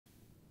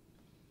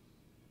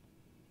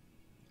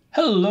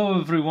Hello,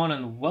 everyone,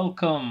 and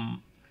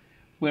welcome.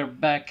 We're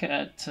back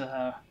at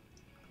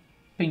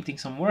painting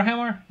some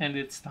Warhammer, and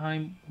it's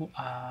time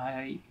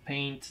I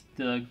paint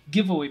the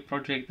giveaway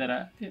project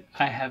that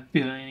I have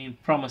been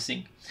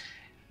promising.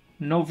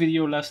 No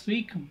video last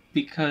week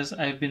because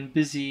I've been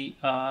busy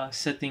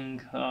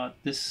setting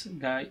this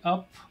guy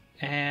up,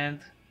 and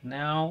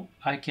now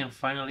I can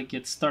finally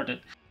get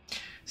started.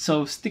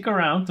 So stick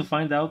around to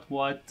find out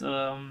what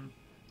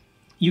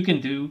you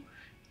can do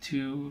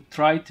to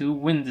try to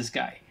win this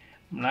guy.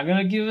 I'm not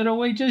gonna give it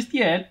away just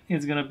yet.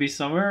 It's gonna be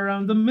somewhere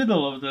around the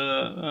middle of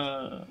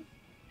the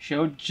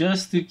show,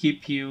 just to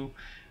keep you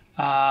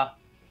uh,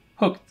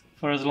 hooked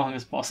for as long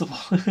as possible,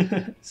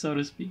 so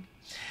to speak.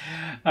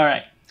 All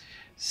right.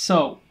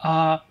 So,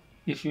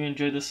 if you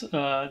enjoy this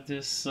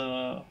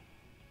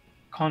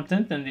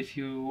content, and if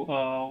you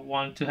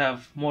want to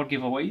have more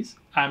giveaways,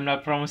 I'm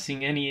not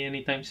promising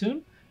anytime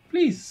soon.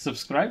 Please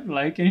subscribe,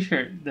 like, and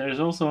share. There's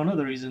also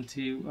another reason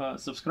to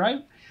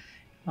subscribe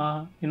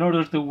in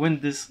order to win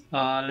this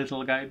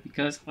little guy,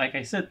 because, like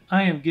I said,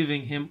 I am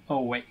giving him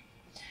away.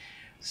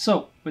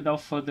 So,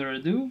 without further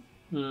ado,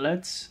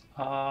 let's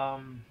talk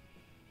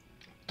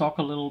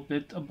a little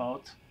bit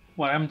about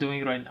what I'm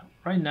doing right now.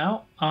 Right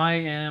now, I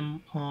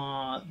am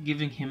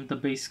giving him the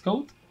base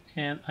coat,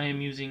 and I am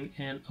using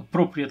an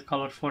appropriate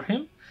color for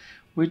him,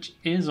 which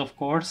is, of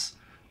course,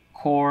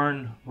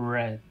 corn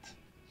red.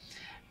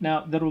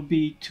 Now, there will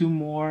be two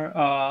more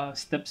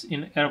steps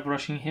in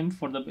airbrushing him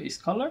for the base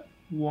color.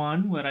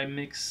 One where I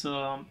mix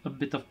a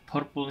bit of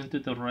purple into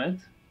the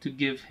red to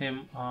give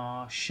him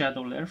a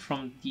shadow layer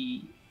from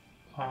the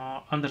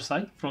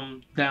underside,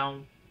 from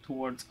down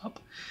towards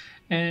up,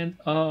 and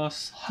a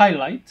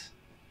highlight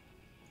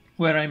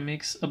where I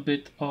mix a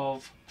bit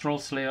of Troll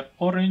Slayer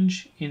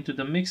orange into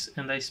the mix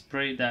and I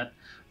spray that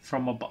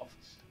from above.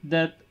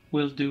 That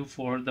will do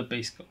for the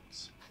base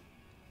coats.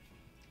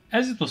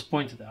 As it was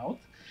pointed out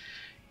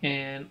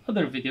in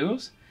other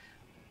videos,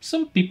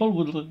 some people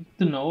would like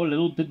to know a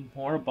little bit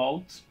more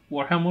about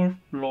Warhammer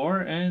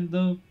lore and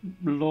the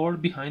lore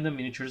behind the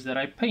miniatures that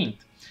I paint.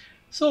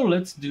 So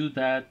let's do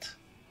that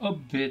a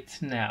bit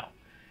now.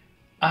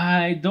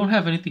 I don't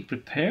have anything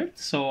prepared,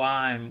 so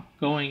I'm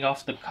going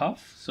off the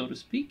cuff, so to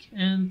speak,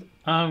 and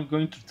I'm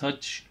going to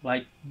touch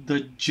like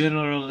the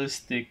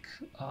generalistic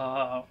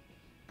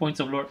points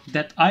of lore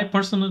that I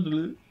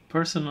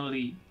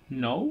personally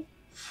know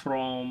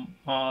from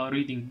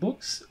reading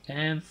books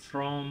and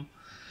from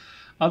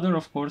other,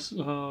 of course,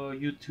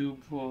 YouTube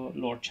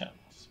lore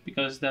channels,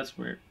 because that's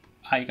where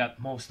I got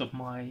most of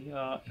my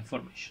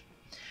information.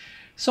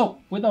 So,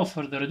 without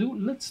further ado,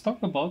 let's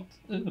talk about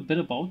a bit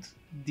about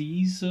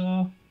these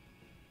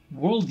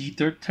World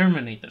Eater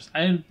Terminators.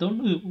 I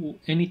don't know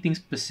anything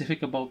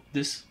specific about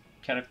this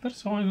character,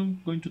 so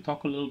I'm going to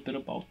talk a little bit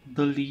about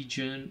the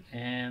Legion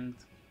and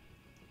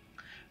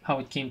how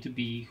it came to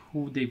be,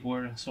 who they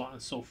were, and so on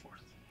and so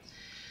forth.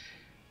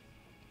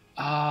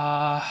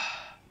 Uh,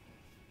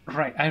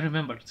 right, I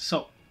remembered.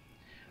 So,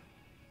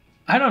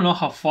 I don't know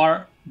how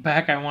far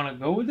back I want to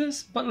go with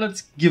this, but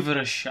let's give it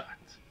a shot.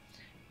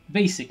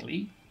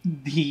 Basically,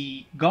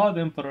 the God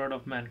Emperor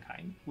of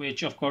Mankind,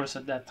 which of course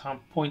at that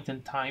point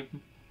in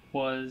time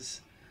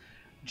was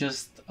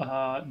just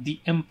the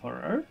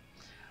Emperor,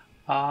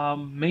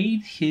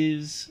 made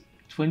his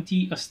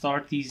 20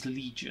 Astartes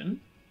Legion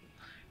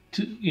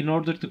in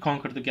order to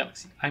conquer the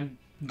galaxy. I'm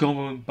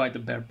going by the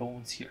bare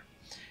bones here.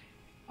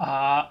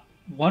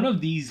 One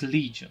of these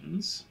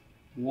legions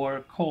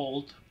were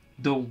called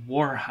the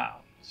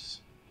Warhounds.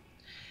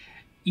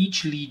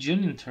 Each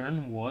legion, in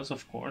turn, was,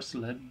 of course,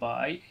 led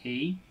by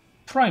a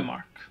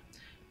Primarch.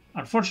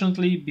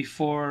 Unfortunately,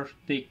 before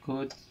they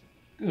could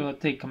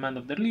take command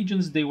of their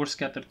legions, they were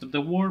scattered to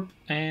the warp,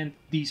 and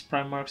these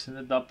Primarchs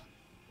ended up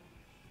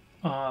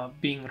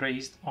being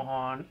raised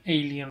on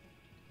alien.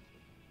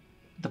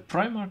 The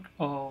Primarch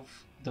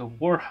of the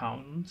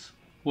Warhounds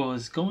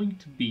was going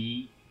to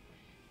be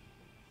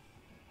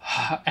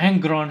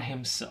Angron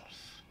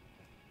himself.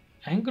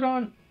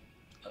 Angron,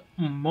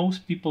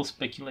 most people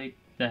speculate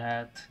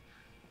that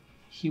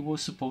he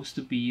was supposed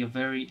to be a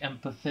very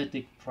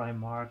empathetic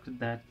Primarch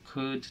that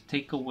could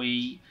take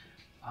away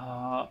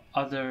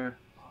other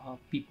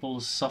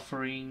people's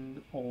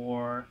suffering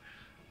or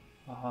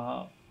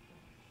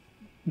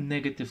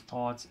negative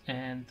thoughts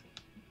and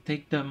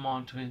take them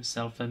onto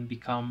himself and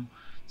become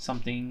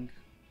something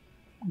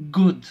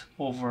good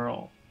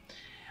overall.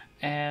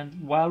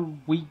 And while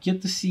we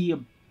get to see a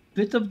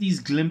bit of these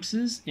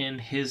glimpses in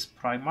his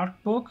Primarch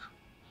book,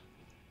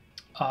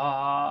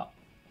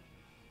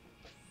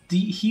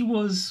 he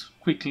was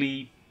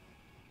quickly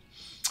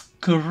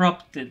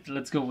corrupted,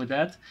 let's go with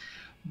that,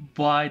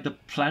 by the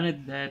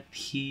planet that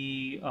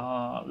he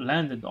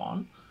landed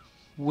on,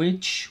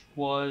 which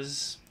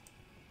was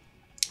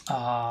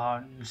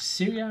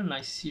Nicaea,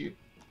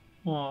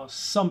 or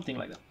something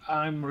like that.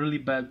 I'm really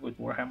bad with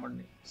Warhammer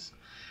names.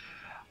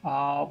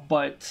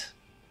 But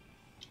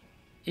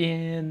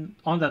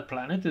on that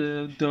planet,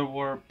 there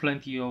were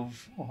plenty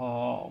of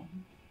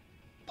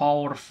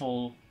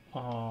powerful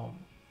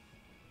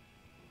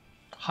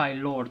High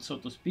Lords, so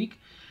to speak,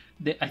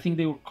 I think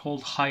they were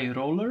called high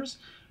rollers,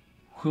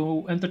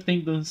 who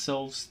entertained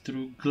themselves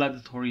through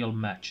gladiatorial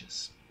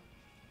matches.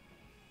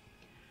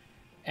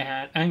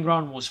 And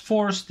Angron was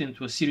forced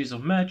into a series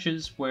of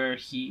matches where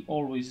he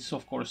always,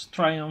 of course,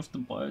 triumphed,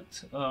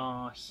 but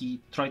he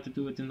tried to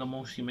do it in the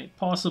most humane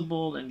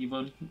possible, and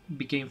even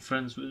became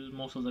friends with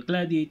most of the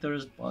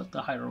gladiators. But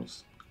the high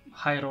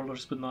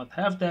rollers could not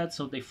have that,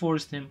 so they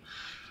forced him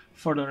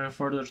further and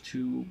further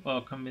to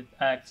commit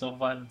acts of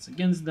violence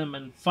against them.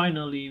 And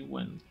finally,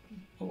 when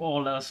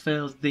all else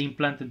fails, they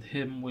implanted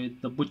him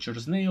with the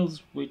butcher's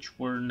nails, which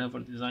were never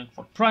designed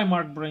for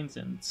Primarch brains,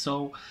 and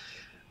so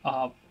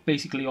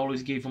basically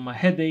always gave him a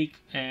headache,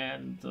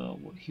 and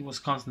he was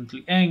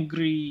constantly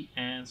angry,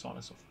 and so on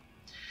and so forth.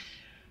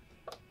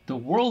 The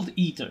World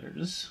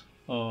Eaters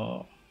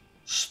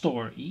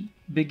story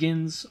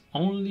begins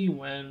only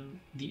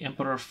when the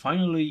Emperor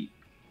finally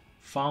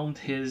found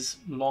his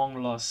long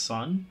lost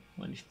son,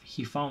 when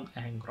he found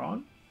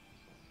Angron,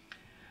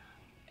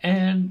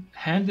 and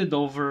handed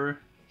over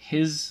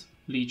his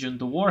legion,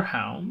 the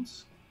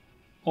Warhounds,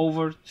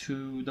 over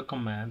to the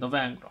command of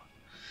Angron.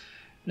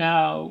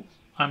 Now,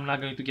 I'm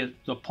not going to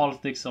get the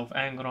politics of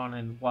Angron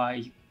and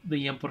why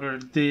the Emperor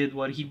did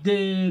what he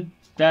did.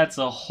 That's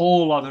a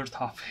whole other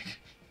topic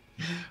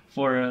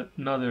for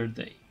another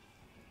day.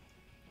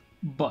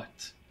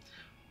 But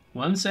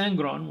once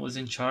Angron was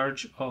in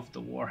charge of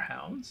the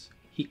Warhounds,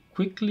 he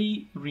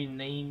quickly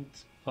renamed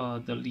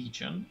the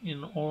Legion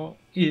in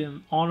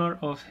honor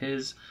of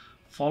his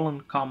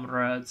fallen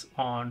comrades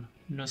on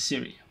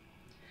Nuceria.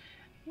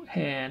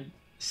 And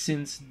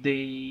since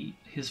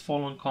his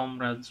fallen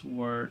comrades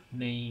were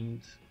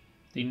named,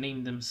 they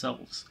named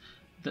themselves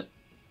the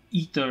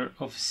Eater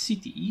of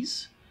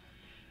Cities,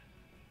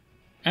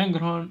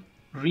 Angron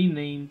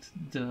renamed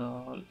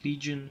the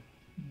Legion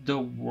the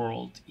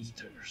World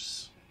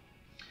Eaters.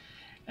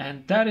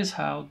 And that is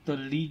how the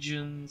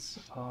legions,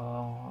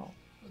 the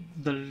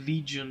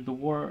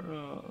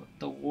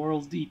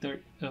World Eater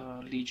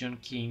Legion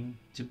came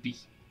to be.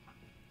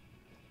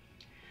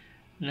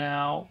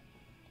 Now,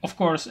 of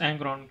course,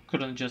 Angron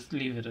couldn't just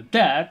leave it at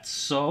that,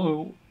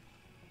 so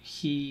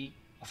he,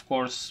 of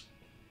course,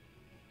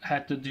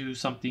 had to do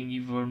something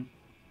even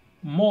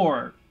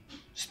more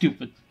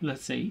stupid,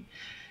 let's say,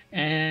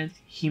 and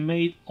he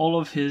made all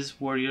of his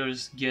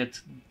warriors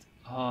get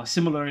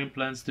similar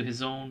implants to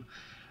his own,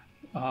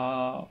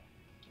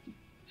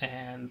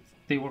 and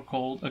they were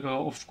called,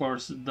 of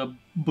course, the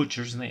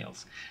Butcher's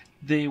Nails.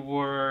 They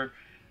were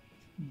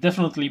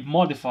definitely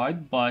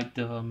modified by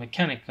the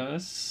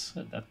Mechanicus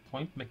at that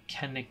point,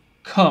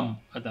 Mechanicum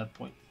at that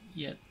point,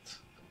 yet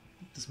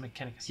Adeptus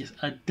Mechanicus, yes,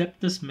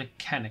 Adeptus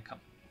Mechanicum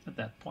at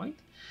that point.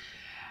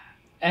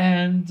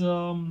 And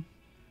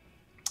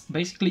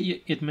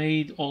basically it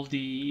made all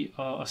the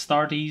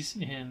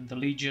Astartes in the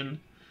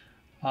Legion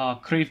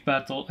crave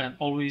battle and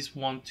always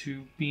want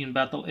to be in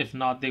battle. If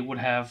not, they would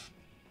have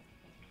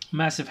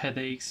massive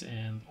headaches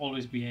and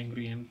always be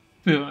angry and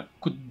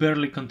could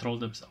barely control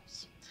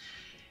themselves.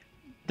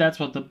 That's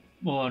what the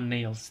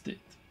nails did.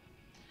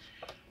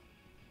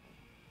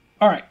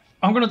 Alright,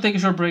 I'm going to take a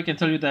short break and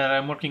tell you that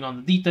I'm working on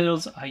the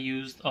details. I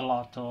used a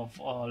lot of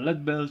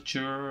lead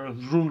belcher,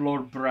 rune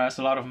lord brass,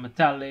 a lot of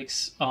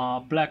metallics,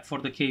 black for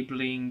the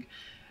cabling,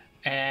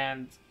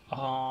 and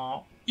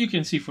you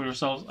can see for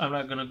yourselves. I'm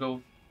not going to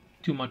go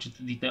too much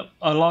into detail.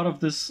 A lot of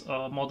this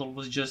model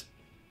was just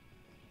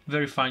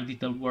very fine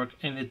detailed work,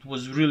 and it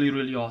was really,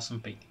 really awesome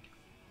painting.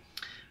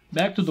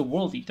 Back to the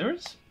World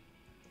Eaters.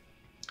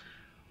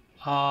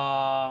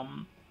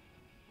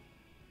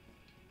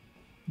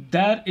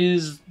 That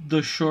is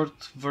the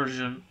short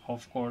version,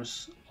 of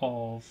course,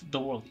 of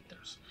the World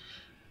Eaters.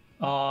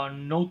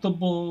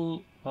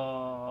 Notable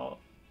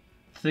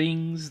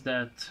things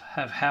that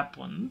have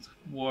happened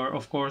were,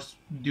 of course,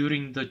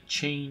 during the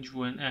change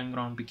when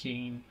Angron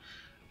became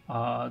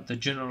the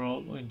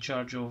general in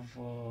charge of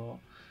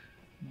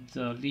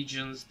the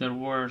legions. There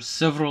were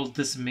several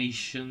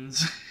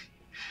decimations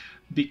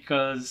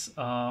because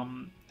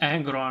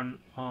Angron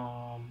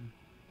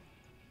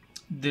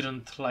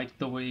didn't like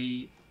the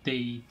way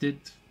they did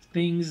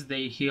things.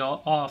 He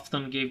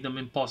often gave them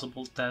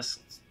impossible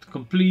tasks to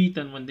complete,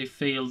 and when they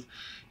failed,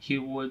 he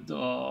would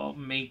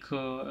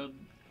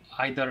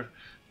either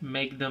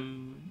make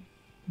them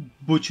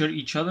butcher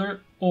each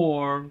other,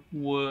 or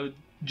would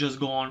just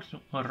go on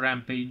a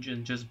rampage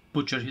and just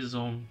butcher his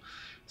own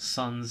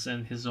sons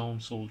and his own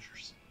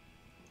soldiers.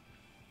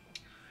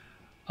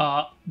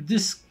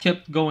 This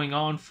kept going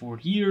on for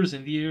years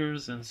and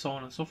years and so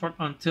on and so forth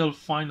until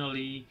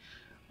finally,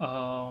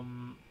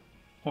 until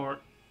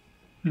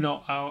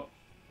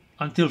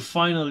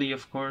finally,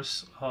 of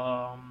course,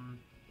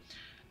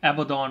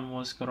 Abaddon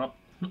was corrupt.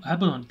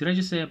 Abaddon, did I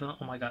just say Abaddon?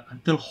 Oh my god!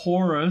 Until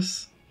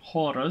Horus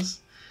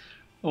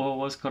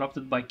was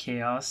corrupted by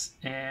chaos,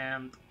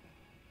 and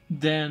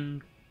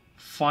then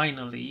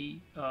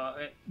finally,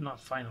 not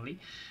finally,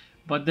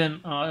 but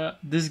then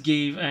this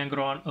gave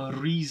Angron a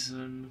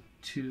reason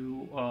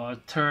to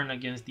turn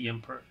against the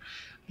Emperor.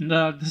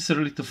 Not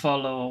necessarily to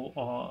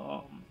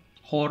follow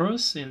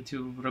Horus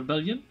into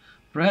rebellion,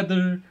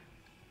 rather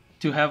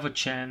to have a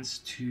chance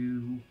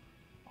to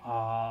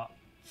uh,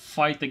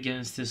 fight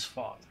against his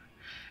father.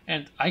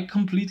 And I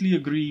completely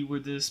agree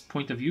with this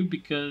point of view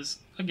because,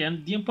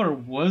 again, the Emperor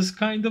was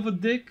kind of a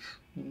dick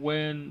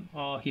when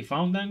he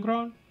found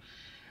Angron.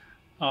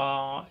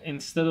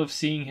 Instead of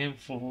seeing him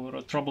for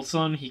a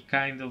troublesome, he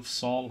kind of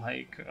saw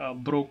like a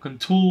broken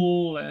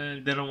tool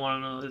and didn't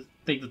want to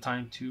take the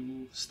time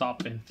to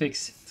stop and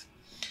fix it.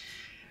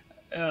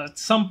 At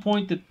some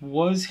point, it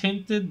was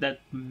hinted that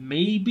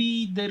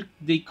maybe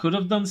they could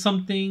have done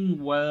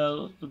something.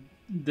 Well,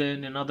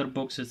 then in other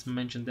books, it's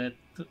mentioned that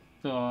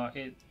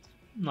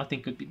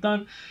nothing could be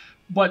done.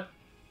 But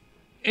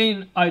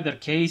in either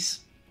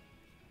case,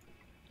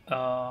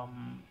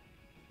 um,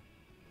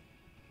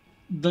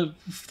 the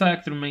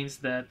fact remains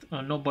that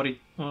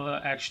nobody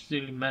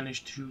actually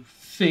managed to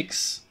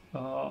fix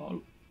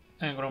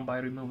Angron by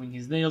removing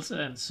his nails,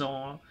 and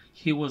so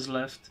he was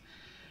left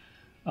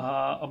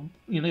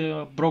in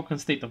a broken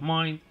state of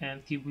mind,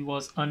 and he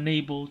was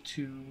unable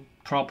to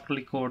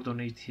properly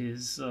coordinate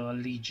his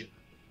legion.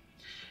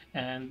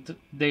 And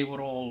they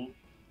were all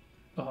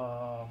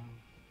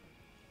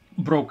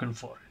broken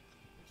for it.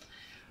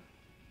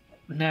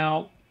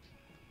 Now,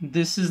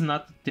 this is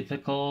not the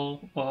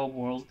typical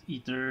World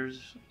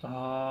Eaters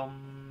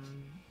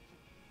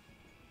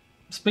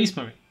Space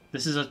Marine.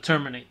 This is a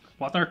Terminator.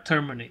 What are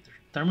Terminators?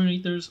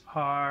 Terminators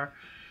are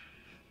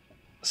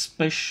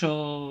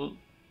special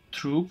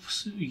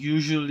troops,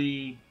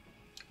 usually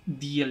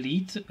the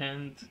elite,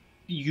 and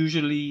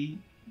usually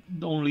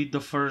only the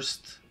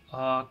first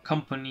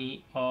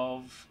company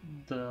of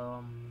the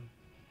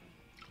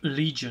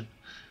Legion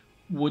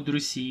would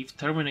receive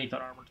Terminator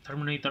armor.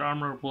 Terminator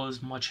armor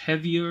was much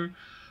heavier.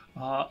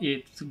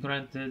 It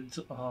granted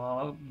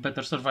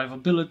better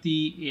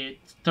survivability. It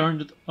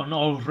turned an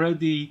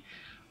already.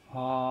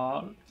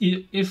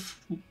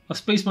 If a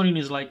Space Marine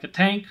is like a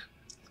tank,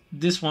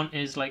 this one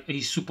is like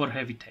a super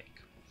heavy tank.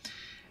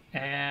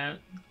 And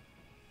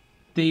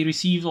they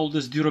received all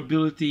this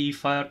durability,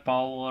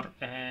 firepower,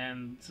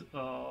 and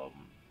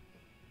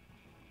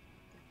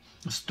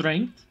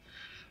strength,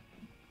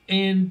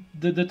 in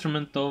the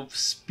detriment of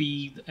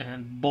speed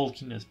and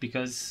bulkiness,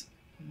 because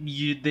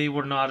they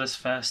were not as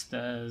fast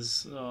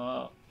as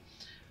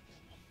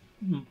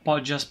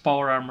just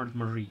power armored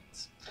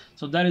Marines.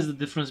 So that is the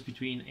difference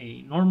between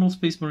a normal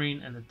Space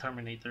Marine and a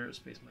Terminator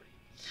Space Marine.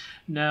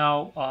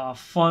 Now,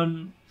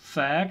 fun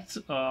fact.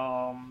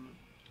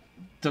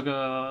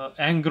 The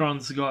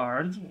Angron's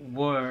guard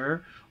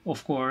were,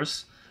 of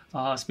course,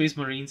 Space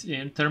Marines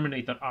in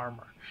Terminator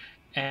armor,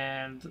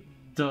 and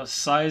the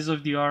size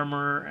of the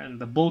armor and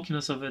the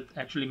bulkiness of it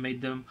actually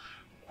made them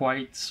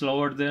quite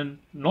slower than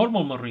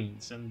normal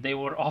Marines, and they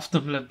were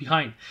often left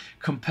behind.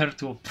 Compared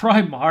to a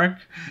Primarch,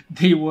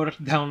 they were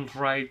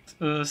downright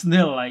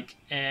snail-like,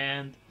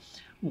 and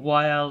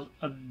while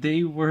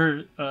they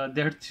were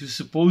there to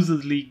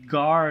supposedly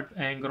guard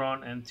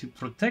Angron and to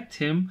protect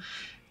him,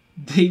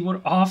 they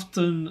were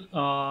often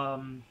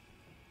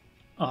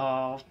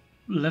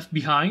left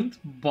behind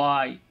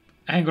by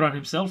Angron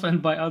himself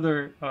and by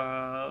other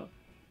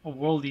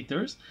World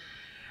Eaters.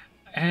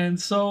 And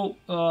so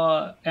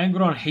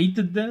Angron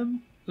hated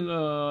them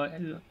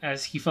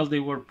as he felt they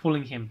were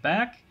pulling him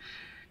back,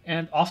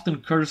 and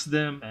often cursed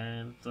them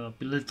and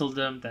belittled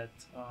them that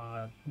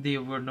they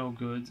were no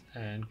good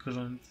and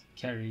couldn't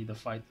carry the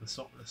fight, and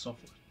so on and so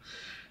forth.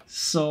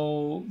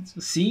 So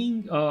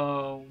seeing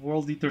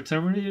World Eater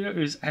Terminator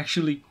is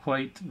actually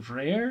quite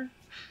rare,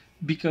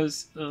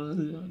 because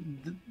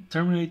the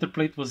Terminator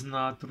plate was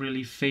not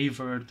really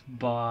favored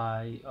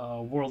by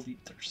World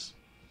Eaters.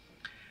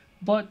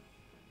 But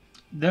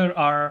there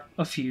are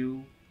a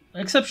few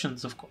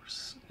exceptions, of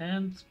course,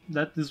 and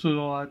that is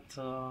what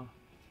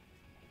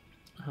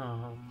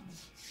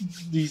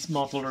this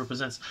model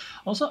represents.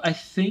 Also, I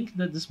think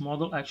that this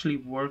model actually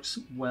works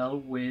well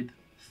with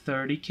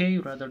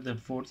 30k rather than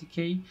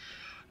 40k.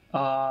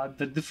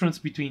 The difference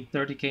between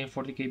 30k and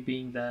 40k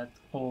being that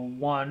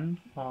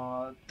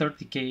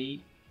 30k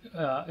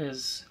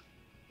is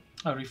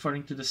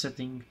referring to the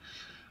setting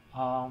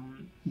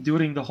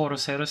during the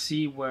Horus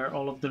Heresy, where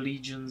all of the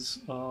legions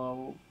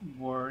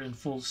were in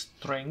full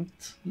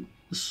strength,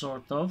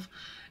 sort of,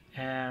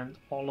 and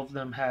all of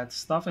them had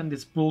stuff, and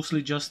it's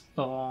mostly just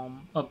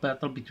a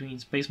battle between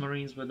Space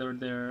Marines, whether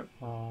they're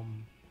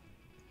on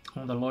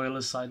the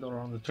loyalist side or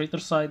on the traitor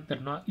side. They're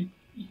not.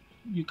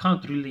 You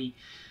can't really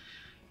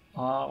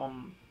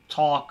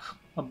talk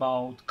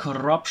about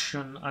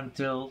corruption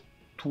until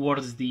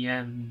towards the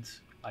end,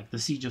 like the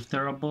Siege of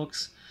Terra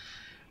books,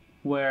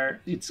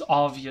 where it's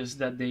obvious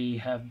that they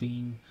have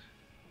been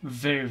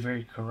very,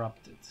 very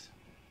corrupted.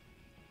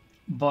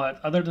 But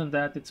other than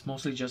that, it's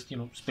mostly just,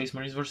 Space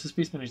Marines versus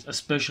Space Marines,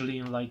 especially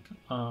in like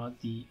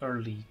the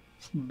early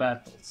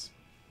battles.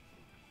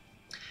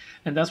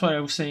 And that's why I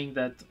was saying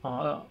that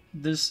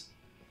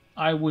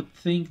I would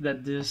think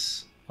that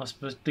this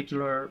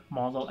particular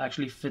model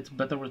actually fits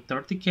better with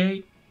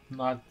 30k.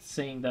 Not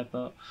saying that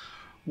the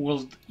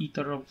World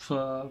Eater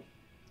of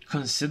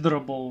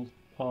considerable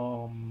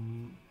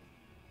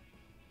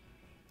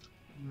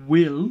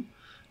will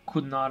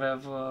could not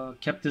have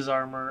kept his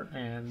armor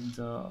and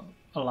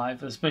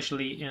alive,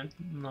 especially in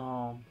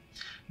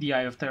the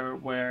Eye of Terror,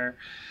 where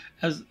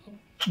as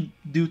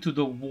due to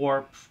the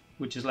warp,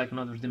 which is like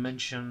another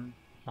dimension,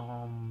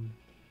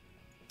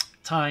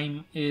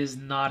 time is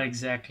not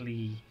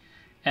exactly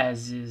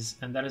as is,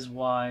 and that is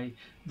why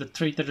the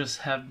traitors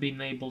have been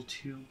able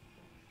to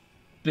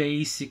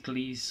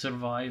basically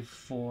survive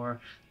for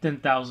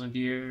 10,000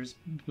 years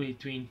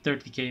between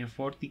 30k and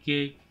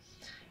 40k,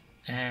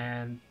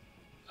 and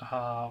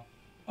a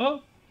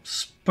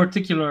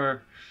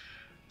particular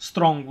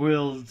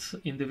strong-willed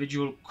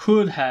individual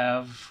could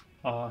have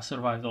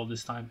survived all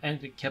this time and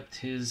kept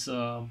his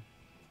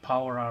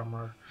power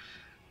armor,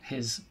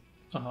 his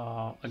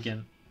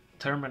again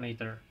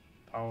Terminator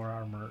power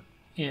armor,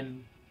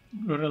 in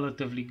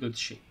relatively good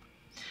shape.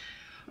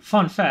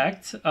 Fun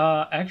fact: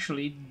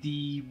 actually,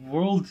 the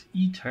World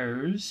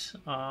Eaters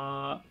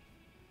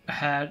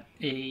had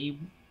a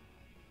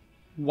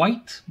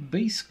white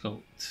base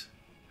coat.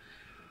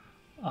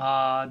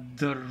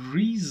 The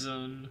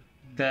reason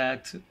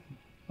that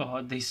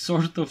they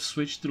sort of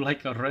switched to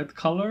like a red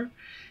color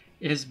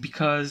is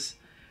because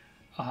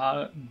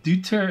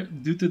due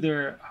to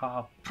their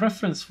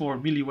preference for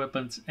melee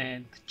weapons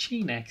and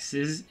chain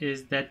axes,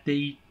 is that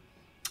they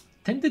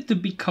tended to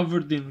be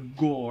covered in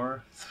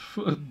gore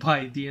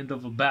by the end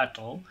of a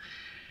battle.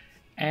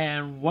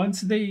 And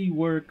once they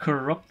were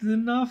corrupted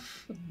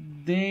enough,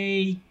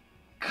 they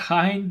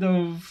kind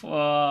of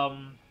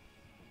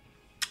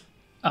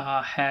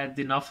had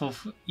enough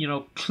of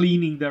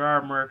cleaning their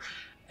armor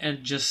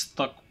and just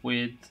stuck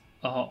with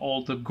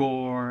all the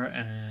gore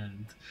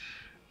and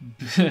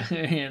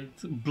and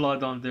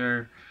blood on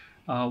their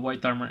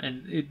white armor,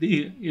 and it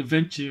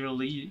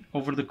eventually,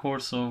 over the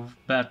course of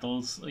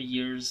battles,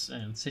 years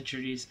and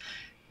centuries,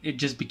 it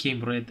just became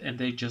red, and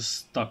they just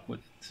stuck with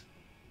it.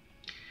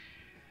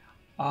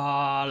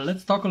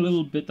 Let's talk a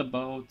little bit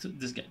about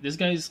this guy. This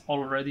guy is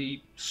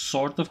already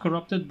sort of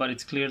corrupted, but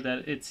it's clear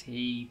that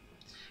he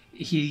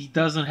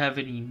doesn't have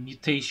any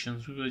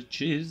mutations,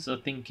 which is a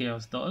thing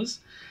Chaos does.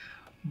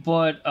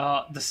 But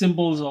the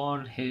symbols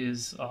on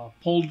his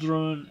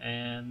pauldron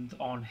and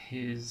on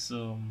his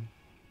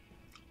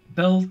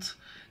belt,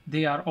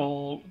 they are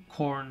all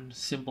Khorne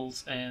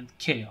symbols and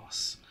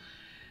Chaos.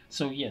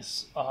 So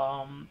yes,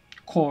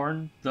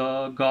 Khorne,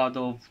 the god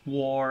of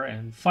war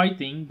and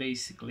fighting,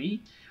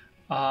 basically,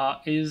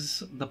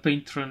 is the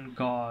patron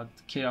god,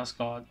 Chaos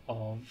god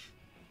of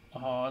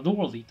the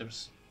World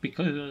Eaters,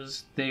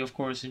 because they, of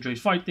course, enjoy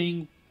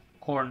fighting.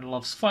 Khorne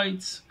loves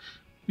fights.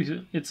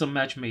 It's a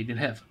match made in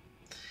heaven.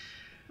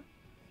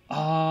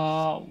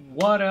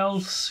 What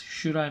else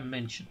should I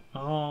mention?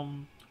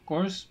 Of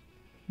course,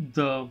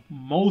 the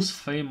most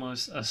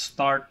famous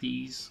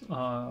Astartes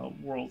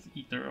World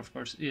Eater, of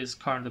course, is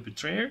Karn the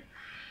Betrayer.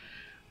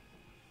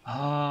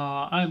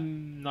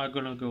 I'm not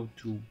gonna go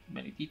to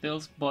many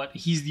details, but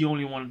he's the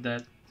only one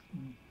that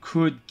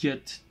could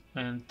get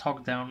and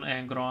talk down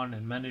Angron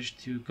and manage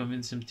to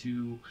convince him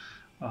to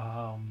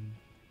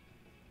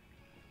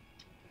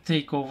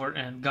take over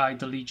and guide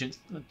the legion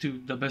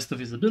to the best of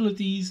his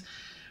abilities,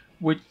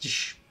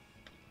 which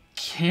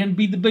can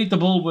be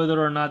debatable whether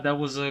or not that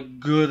was a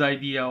good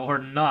idea or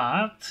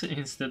not,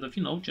 instead of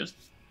just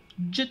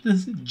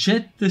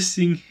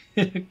jettisoning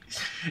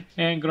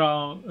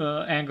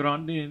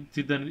Angron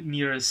into the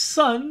nearest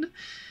sun,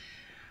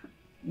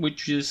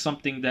 which is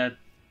something that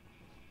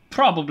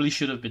probably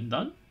should have been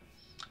done.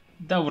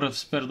 That would have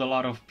spared a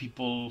lot of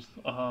people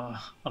a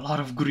lot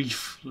of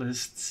grief,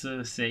 let's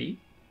say.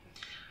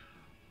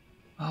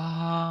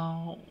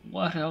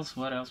 What else?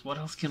 What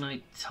else can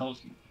I tell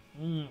you?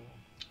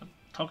 I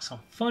talk some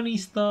funny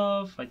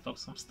stuff. I talk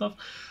some stuff.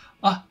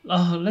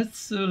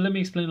 Let me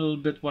explain a little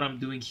bit what I'm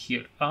doing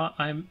here.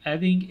 I'm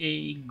adding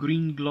a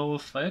green glow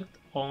effect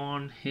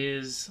on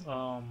his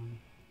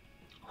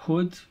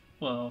hood,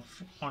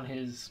 on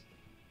his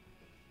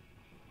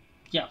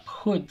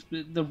hood,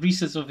 the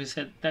recess of his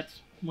head.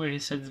 That's where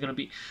his head is gonna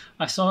be.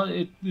 I saw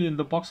it in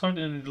the box art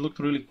and it looked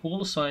really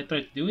cool, so I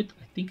tried to do it.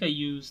 I think I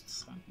used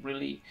some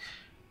really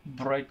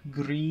bright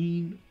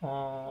green.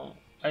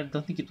 I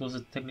don't think it was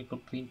a technical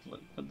paint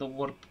like the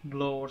warp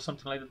glow or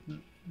something like that,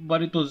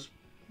 but it was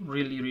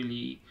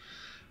really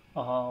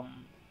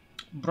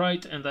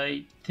bright, and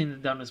I thinned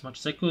it down as much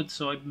as I could.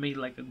 So I made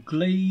like a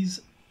glaze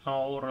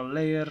or a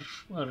layer,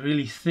 a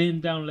really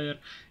thin down layer,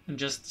 and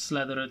just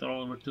slather it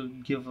all over to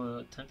give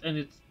a tint, and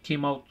it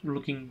came out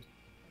looking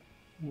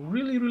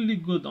really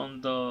good on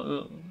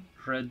the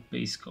red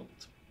base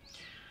coat.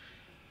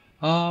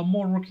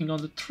 More working on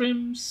the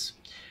trims.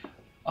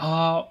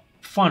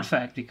 Fun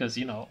fact, because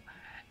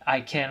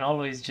I can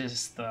always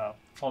just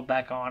fall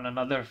back on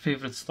another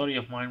favorite story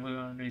of mine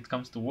when it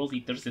comes to World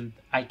Eaters, and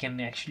I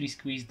can actually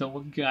squeeze the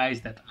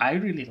guys that I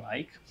really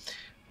like,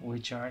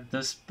 which are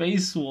the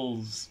Space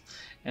Wolves.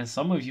 And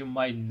some of you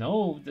might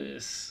know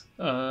this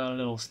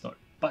little story,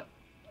 but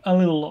a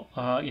little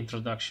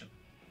introduction.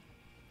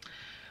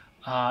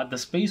 The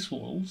Space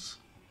Wolves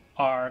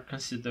are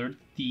considered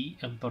the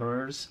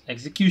Emperor's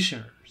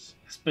executioners,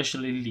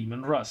 especially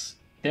Leman Russ,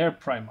 their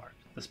Primarch.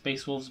 The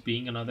Space Wolves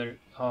being another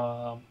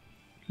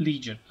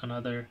legion,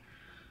 another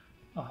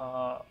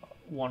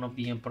one of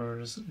the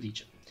Emperor's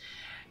legion.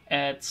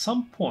 At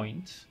some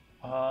point,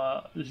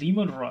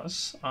 Lehman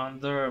Russ,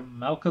 under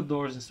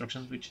Malcador's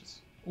instructions, which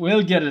is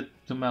we'll get it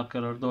to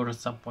Malcador at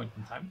some point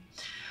in time,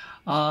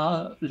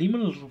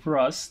 Lehman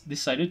Russ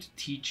decided to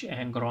teach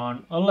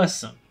Angron a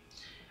lesson,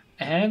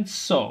 and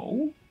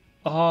so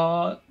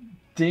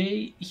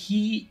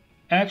he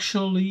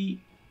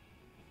actually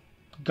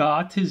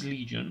got his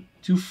legion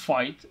to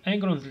fight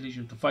Angron's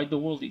legion, to fight the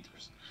World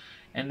Eaters.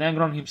 And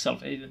Angron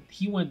himself,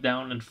 he went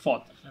down and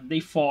fought them, and they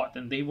fought,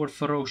 and they were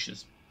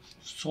ferocious,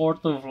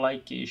 sort of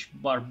like-ish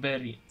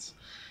barbarians.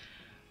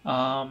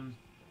 And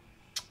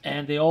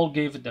they all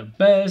gave it their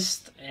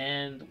best,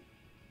 and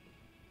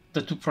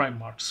the two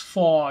Primarchs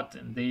fought,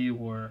 and they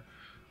were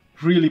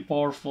really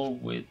powerful,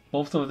 with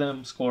both of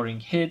them scoring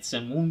hits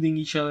and wounding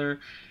each other.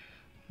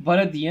 But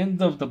at the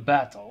end of the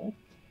battle,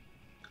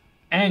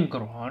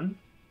 Angron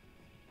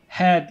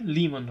had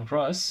Lehman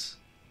Russ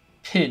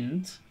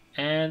pinned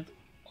and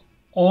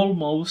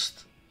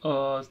almost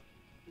through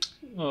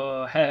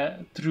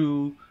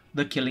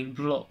the killing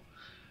blow,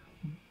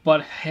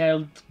 but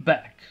held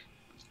back,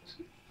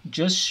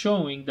 just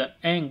showing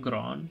that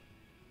Angron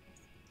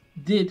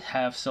did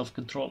have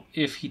self-control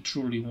if he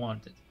truly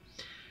wanted.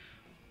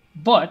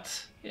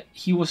 But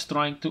he was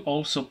trying to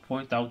also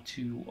point out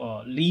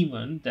to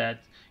Lehman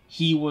that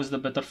he was the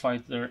better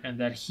fighter and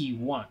that he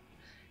won.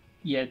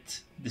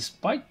 Yet,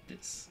 despite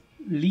this,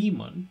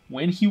 Lehman,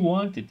 when he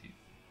wanted to,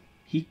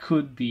 he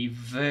could be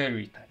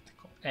very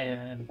tactical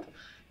and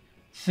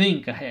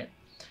think ahead.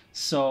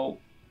 So,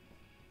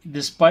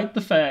 despite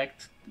the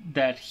fact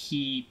that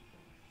he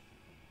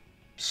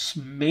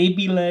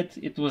maybe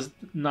it was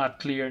not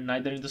clear,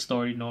 neither in the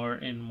story nor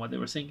in what they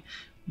were saying,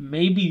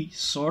 maybe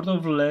sort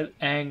of let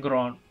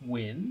Angron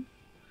win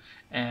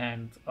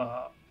and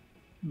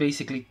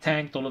basically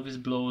tanked all of his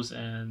blows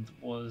and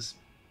was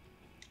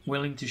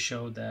willing to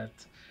show that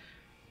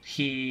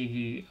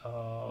he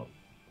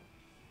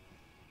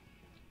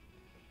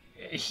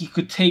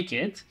could take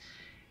it.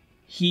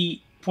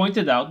 He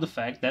pointed out the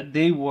fact that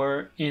they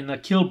were in a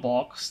kill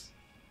box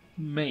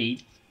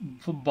made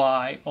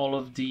by all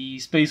of the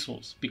Space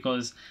Wolves,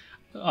 because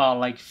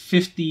like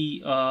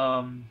 50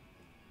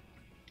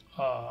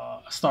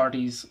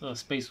 Astartes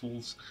Space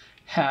Wolves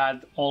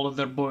had all of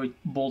their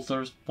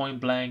bolters point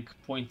blank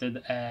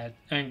pointed at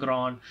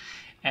Angron,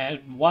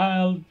 and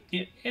while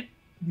it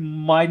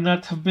might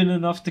not have been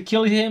enough to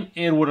kill him,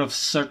 it would have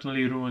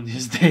certainly ruined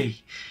his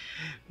day,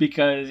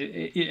 because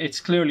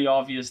it's clearly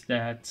obvious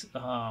that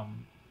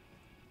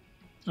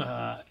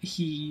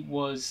he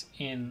was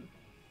in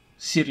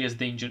serious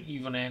danger,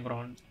 even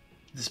Angron,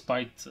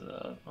 despite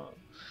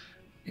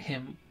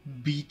him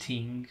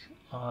beating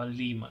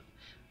Lehman.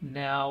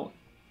 Now,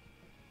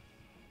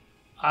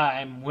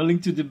 I'm willing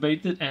to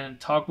debate it and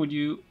talk with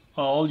you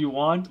all you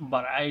want,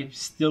 but I'm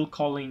still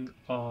calling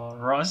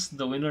Russ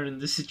the winner in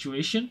this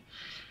situation,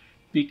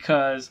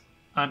 because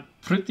I'm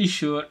pretty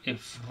sure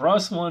if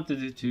Russ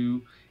wanted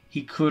to,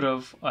 he could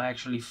have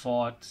actually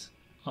fought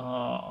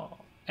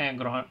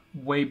Angron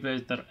way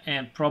better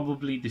and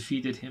probably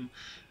defeated him.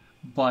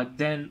 But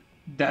then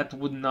that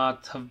would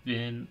not have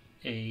been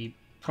a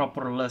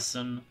proper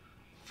lesson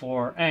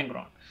for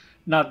Angron.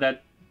 Not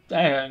that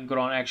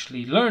Angron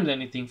actually learned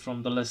anything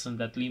from the lesson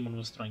that Lehman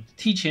was trying to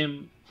teach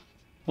him,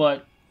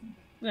 but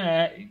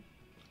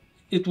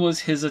it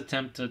was his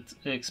attempt at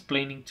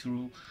explaining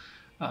to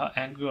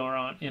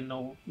Angron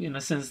in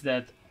a sense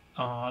that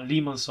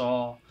Lehman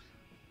saw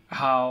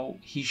how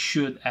he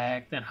should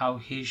act and how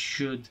he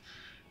should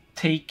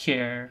take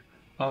care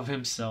of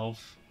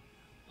himself,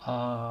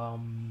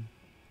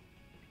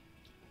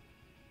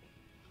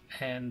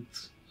 and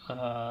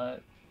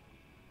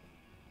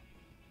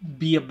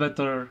be a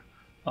better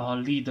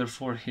leader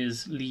for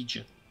his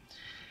legion.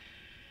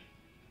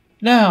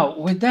 Now,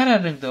 with that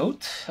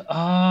anecdote,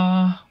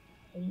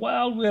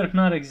 while we are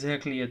not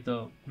exactly at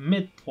the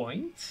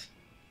midpoint,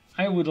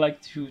 I would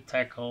like to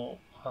tackle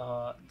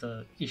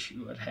the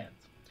issue at hand.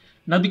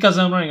 Not because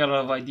I'm running out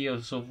of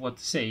ideas of what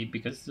to say,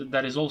 because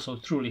that is also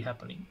truly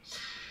happening,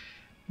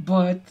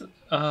 but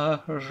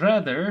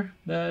rather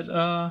that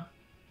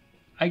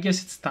I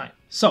guess it's time.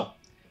 So,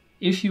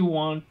 if you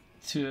want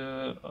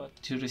to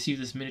receive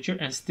this miniature,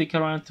 and stick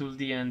around till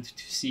the end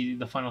to see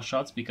the final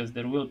shots, because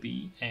there will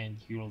be, and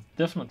you'll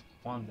definitely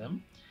want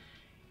them.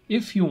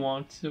 If you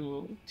want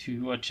to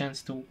a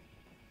chance to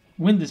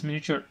win this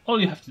miniature, all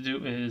you have to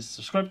do is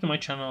subscribe to my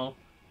channel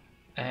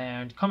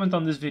and comment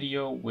on this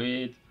video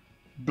with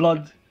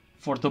 "Blood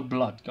for the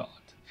Blood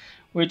God,"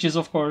 which is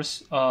of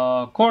course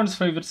Korn's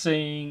favorite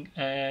saying,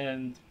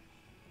 and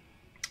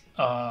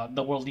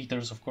the World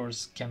Eaters of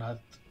course cannot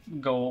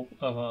go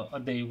a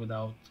day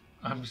without,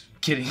 I'm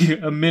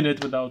kidding, a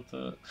minute without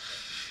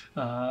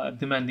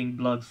demanding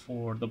blood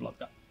for the Blood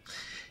God.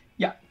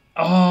 Yeah.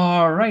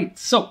 Alright,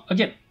 so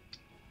again,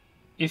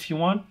 if you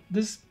want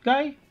this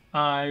guy,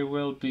 I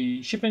will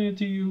be shipping it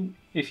to you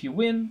if you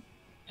win,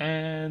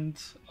 and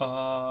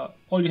all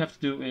you have to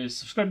do is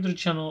subscribe to the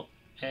channel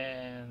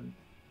and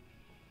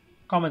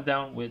comment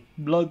down with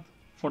blood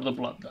for the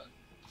blood god.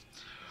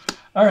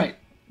 All right,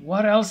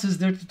 what else is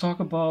there to talk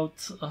about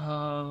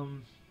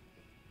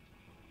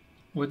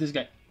with this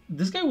guy?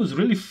 This guy was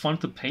really fun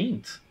to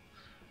paint.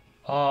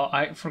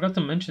 I forgot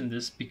to mention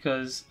this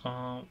because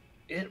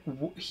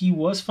he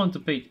was fun to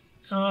paint.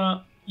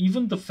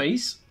 Even the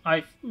face,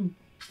 I'm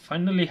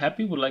finally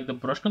happy with like the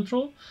brush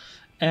control,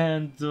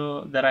 and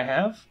that I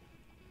have.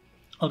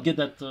 I'll get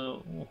that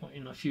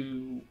in a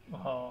few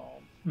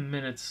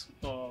minutes,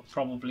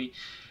 probably.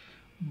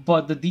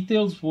 But the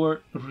details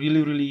were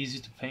really easy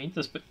to paint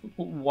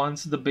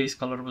once the base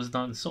color was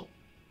done. So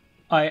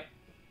I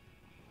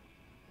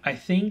I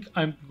think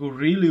I'm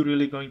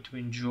really going to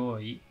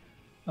enjoy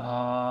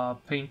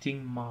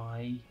painting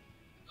my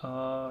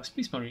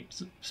Space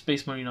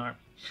Marine army,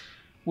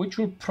 which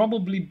will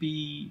probably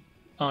be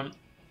an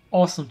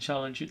awesome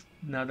challenge.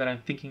 Now that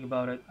I'm thinking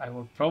about it, I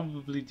will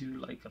probably do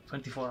like a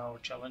 24-hour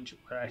challenge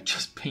where I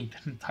just paint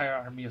an entire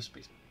army of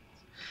Space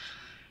Marines.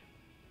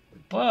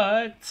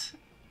 But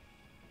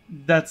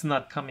that's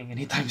not coming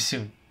anytime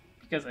soon,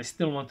 because I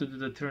still want to do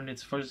the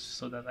Tyranids first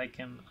so that I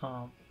can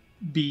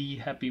be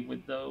happy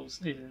with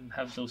those and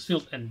have those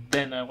filled, and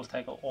then I will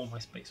tackle all my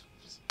Space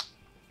Wolves.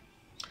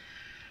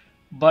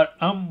 But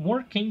I'm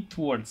working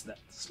towards that,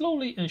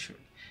 slowly and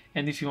surely.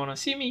 And if you want to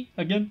see me,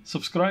 again,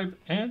 subscribe,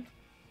 and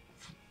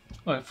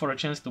for a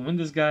chance to win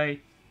this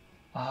guy,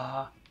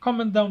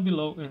 comment down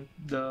below in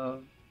the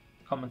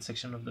comment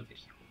section of the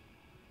video.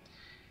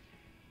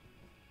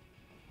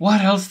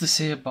 What else to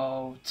say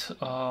about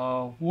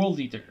World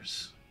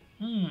Eaters?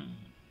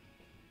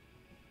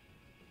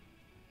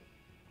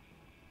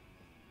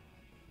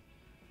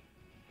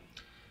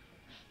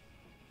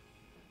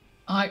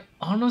 I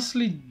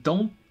honestly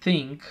don't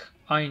think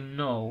I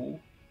know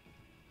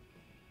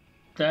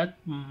that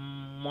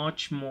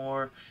much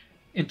more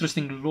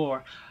interesting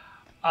lore,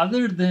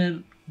 other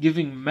than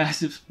giving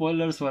massive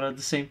spoilers, but at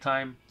the same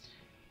time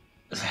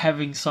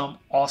having some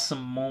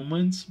awesome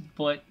moments,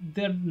 but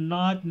they're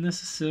not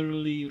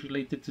necessarily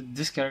related to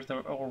this character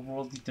or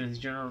World Eater in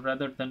general,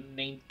 rather than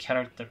named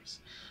characters.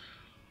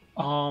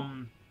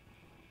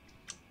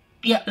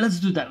 Yeah, let's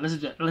do that.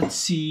 Let's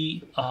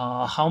see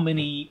how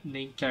many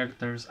named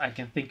characters I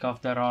can think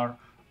of that are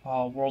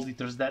World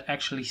Eaters that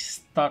actually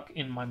stuck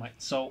in my mind.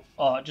 So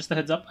just a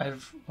heads up,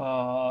 I've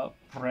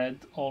read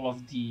all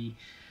of the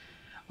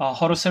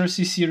Horus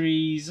Heresy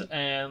series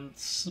and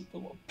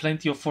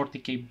plenty of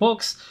 40k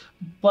books,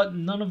 but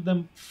none of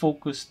them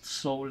focused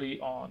solely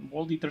on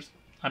World Eaters.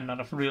 I'm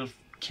not a real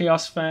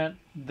Chaos fan.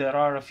 There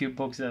are a few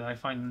books that I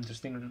find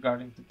interesting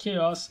regarding the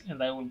Chaos,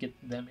 and I will get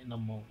to them in a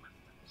moment.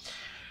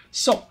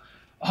 So,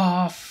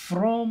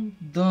 from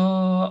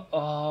the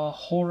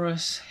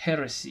Horus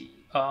Heresy,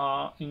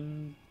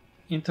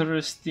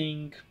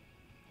 interesting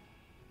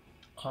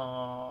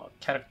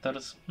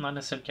characters, not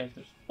necessarily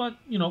characters, but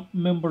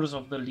members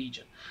of the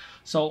Legion.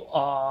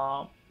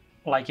 So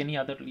like any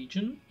other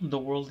Legion, the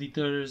World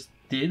Eaters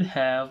did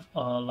have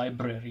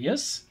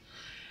Librarius,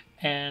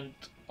 and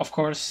of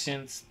course,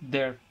 since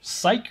they're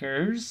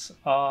psychers,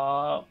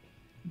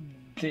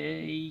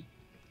 they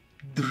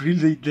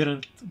really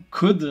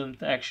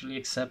couldn't actually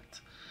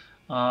accept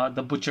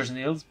the Butcher's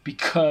Nails,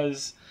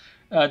 because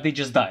they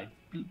just died.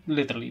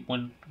 Literally,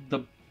 when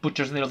the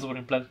Butcher's Nails were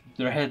implanted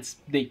in their heads,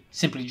 they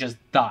simply just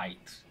died.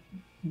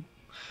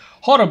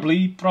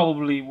 Horribly,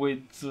 probably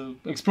with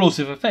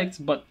explosive effects,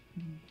 but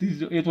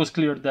it was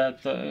clear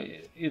that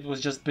it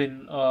was just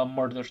been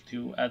murder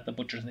to at the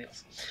Butcher's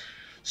Nails.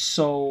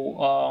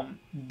 So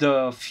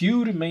the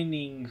few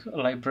remaining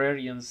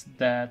librarians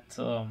that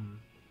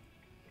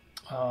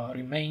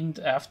remained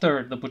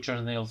after the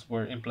Butcher's Nails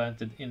were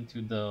implanted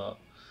into the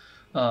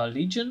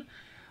Legion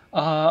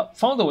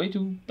found a way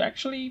to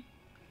actually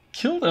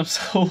kill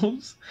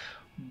themselves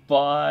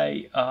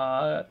by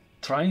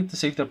trying to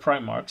save their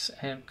Primarchs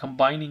and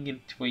combining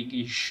into a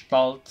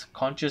Gestalt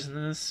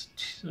consciousness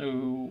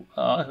to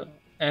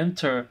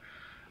enter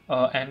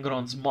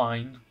Angron's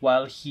mind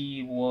while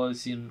he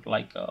was in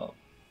like a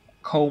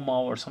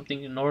coma or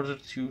something, in order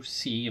to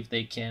see if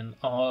they can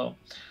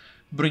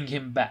bring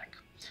him back.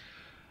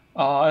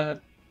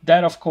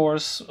 That of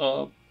course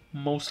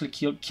mostly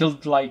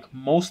killed like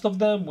most of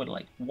them, with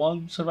like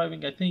one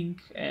surviving, I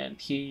think, and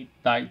he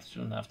died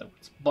soon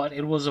afterwards. But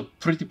it was a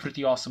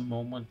pretty awesome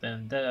moment,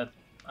 and that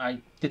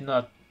I did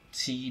not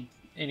see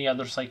any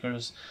other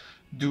psychers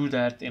do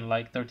that in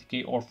like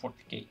 30k or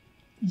 40k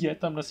yet.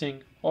 I'm not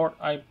saying, or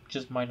I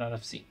just might not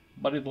have seen,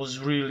 but it was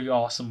really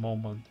awesome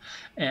moment.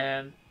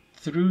 And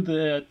through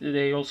that,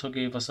 they also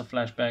gave us a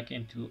flashback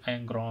into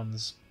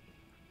Angron's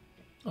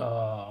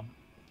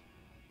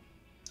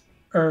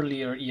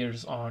earlier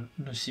years on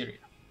Nuceria.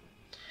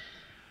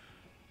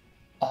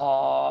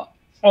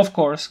 Of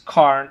course,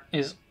 Karn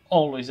is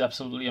always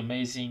absolutely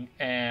amazing,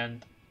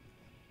 and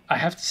I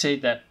have to say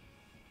that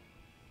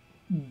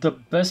the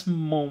best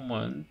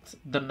moment,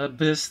 the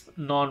best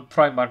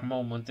non-Primarch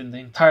moment in the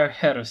entire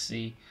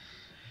Heresy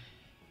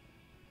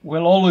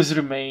will always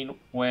remain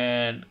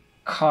when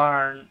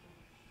Karn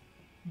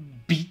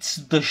beats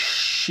the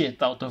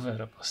shit out of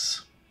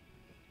Erebus.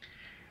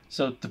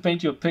 So to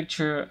paint you a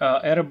picture,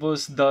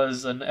 Erebus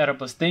does an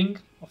Erebus thing,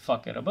 oh,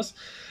 fuck Erebus,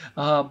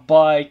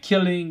 by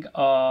killing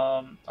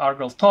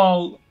Argal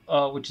Tal,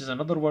 which is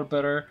another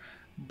warbirder,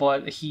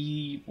 but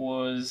he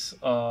was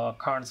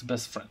Karn's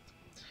best friend.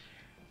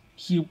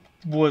 He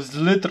was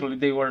literally,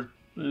 they were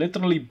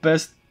literally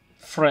best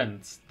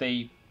friends.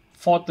 They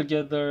fought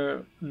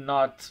together,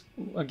 not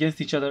against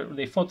each other.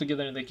 They fought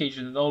together in the cage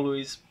and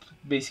always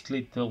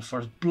basically till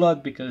first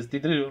blood because they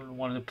didn't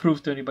want to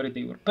prove to anybody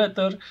they were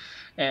better,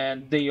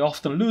 and they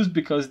often lose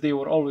because they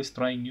were always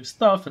trying new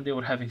stuff and they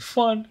were having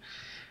fun,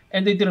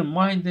 and they didn't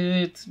mind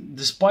it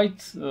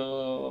despite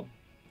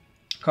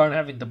Karn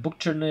having the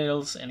butcher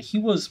nails, and he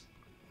was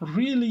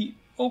really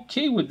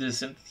okay with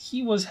this and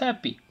he was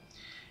happy.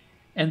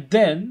 And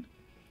then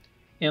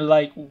in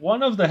like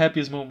one of the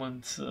happiest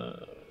moments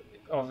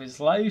of his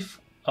life,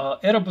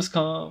 Erebus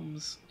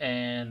comes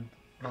and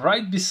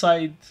right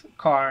beside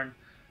Karn,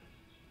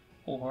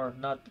 or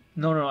not?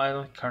 No, no, I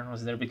don't think Karn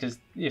was there because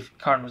if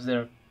Karn was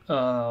there,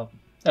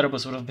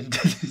 Erebus would have been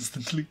dead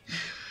instantly.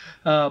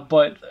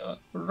 But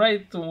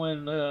right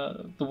when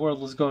the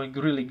world was going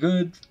really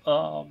good,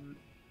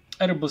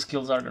 Erebus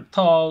kills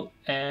Argental,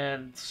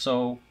 and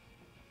so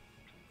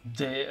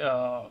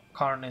the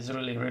Karn is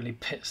really really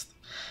pissed.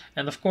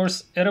 And of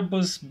course,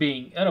 Erebus,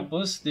 being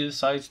Erebus,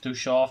 decides to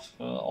show off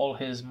all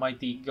his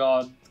mighty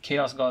god,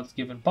 chaos gods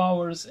given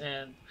powers,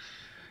 and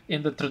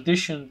in the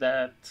tradition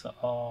that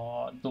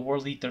the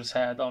World Eaters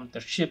had on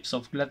their ships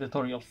of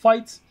gladiatorial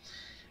fights,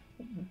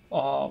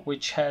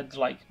 which had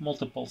like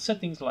multiple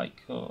settings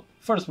like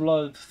First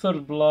Blood,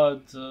 Third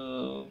Blood,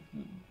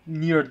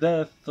 Near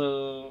Death,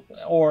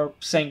 or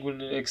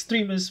Sanguine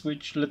Extremis,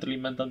 which literally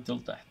meant until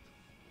death.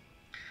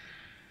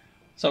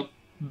 So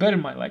bear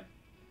in mind, like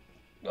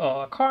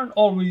Karn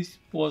always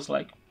was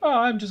like, oh,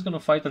 I'm just gonna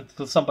fight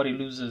until somebody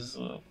loses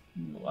a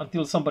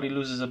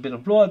bit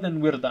of blood,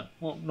 and we're done.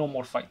 Well, no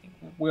more fighting.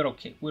 We're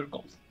okay. We're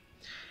gold.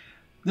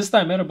 This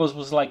time Erebus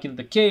was like in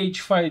the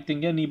cage,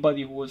 fighting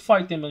anybody who would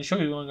fight him and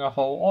showing off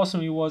how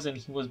awesome he was, and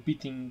he was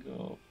beating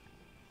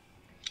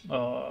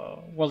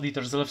World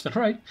Eaters left and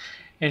right.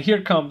 And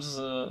here comes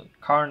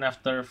Karn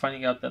after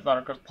finding out that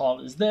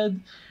Argartal is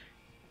dead,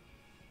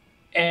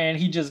 and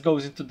he just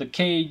goes into the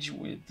cage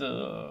with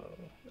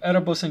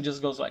Erebus and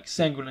just goes like,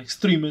 Sanguine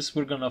Extremis,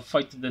 we're gonna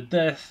fight to the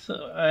death,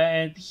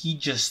 and he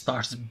just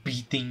starts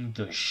beating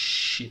the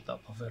shit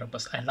out of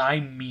Erebus, and I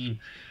mean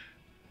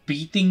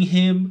beating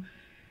him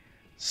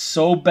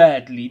so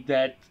badly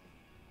that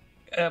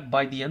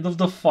by the end of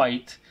the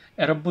fight,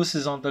 Erebus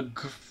is on the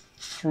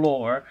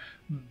floor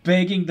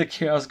begging the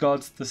Chaos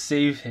Gods to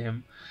save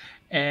him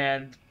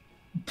and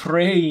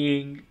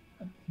praying,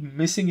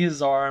 missing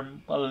his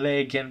arm, a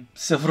leg, and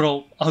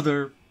several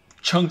other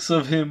chunks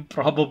of him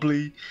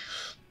probably.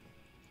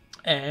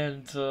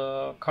 And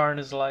Karn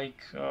is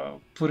like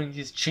putting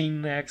his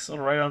chain axe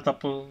right on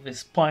top of his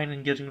spine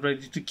and getting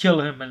ready to kill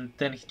him, and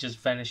then he just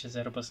vanishes,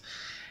 Erebus,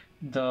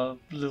 the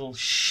little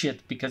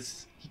shit,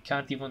 because he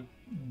can't even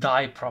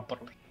die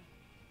properly.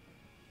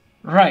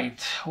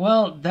 Right,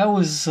 well, that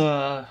was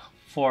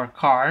for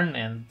Karn,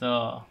 and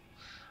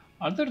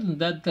other than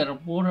that, there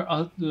were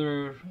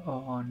other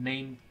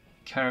named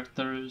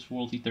characters,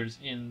 world eaters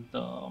in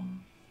the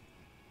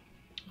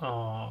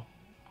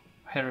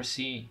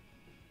heresy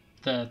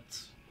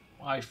that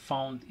I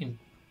found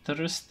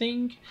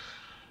interesting,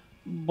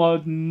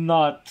 but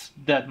not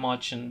that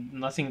much, and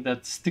nothing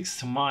that sticks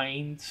to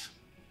mind.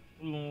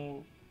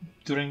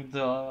 During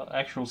the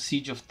actual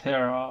siege of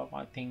Terra,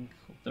 I think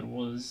there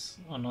was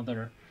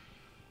another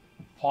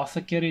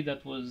apothecary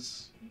that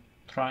was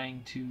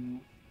trying to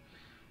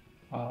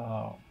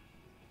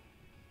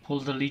pull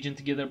the legion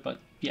together, but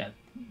yeah,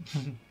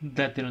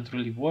 that didn't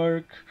really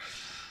work.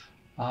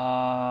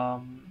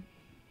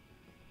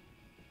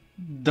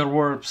 There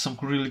were some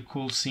really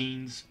cool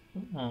scenes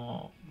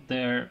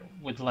there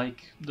with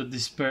like the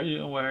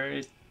despair, where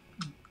it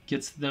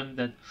gets them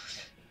that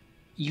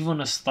even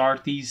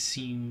Astartes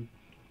seem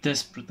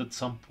desperate at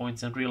some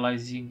points and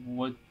realizing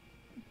what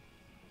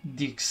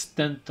the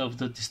extent of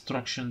the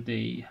destruction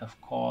they have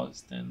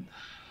caused and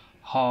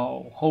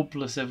how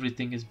hopeless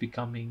everything is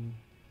becoming,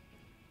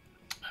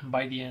 and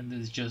by the end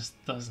it just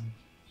doesn't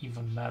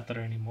even matter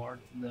anymore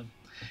to them.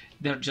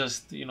 They're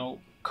just,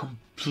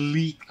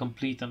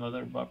 complete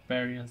another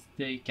barbarians.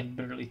 They can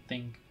barely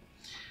think,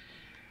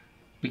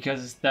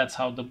 because that's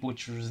how the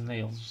butcher's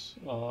nails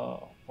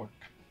work.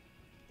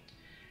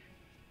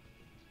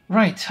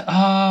 Right,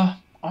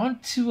 on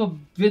to a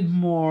bit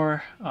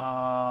more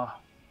I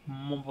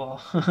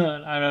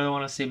don't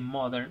want to say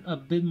modern, a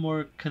bit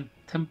more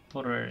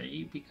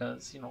contemporary,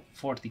 because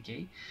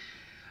 40k.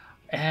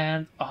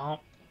 And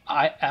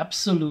I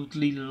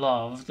absolutely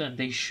loved, and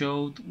they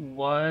showed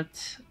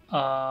what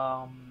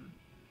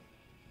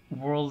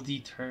World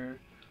Eater,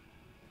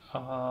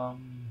 not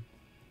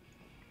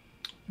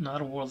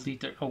a World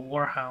Eater, a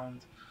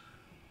Warhound,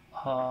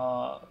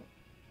 a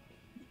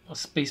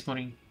Space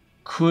Marine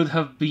could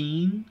have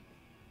been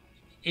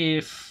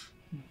if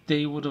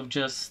they would have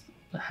just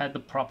had the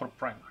proper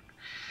Primarch.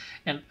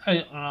 And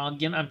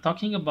again, I'm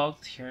talking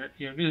about here.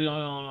 You're really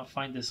gonna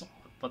find this odd,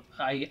 but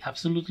I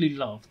absolutely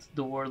loved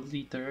the World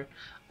Leader.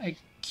 I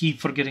keep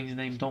forgetting his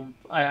name.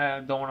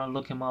 I don't want to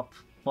look him up,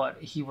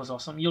 but he was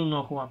awesome. You'll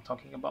know who I'm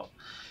talking about.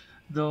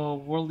 The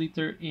World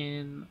Leader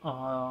in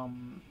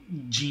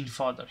Gene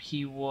Fodder.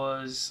 He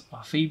was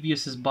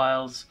Fabius's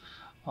Biles'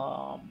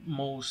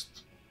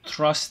 most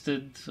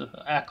trusted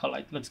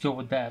acolyte. Let's go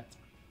with that.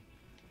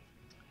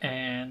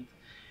 And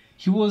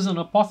he was an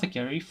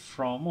apothecary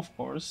from, of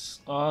course,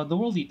 the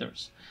World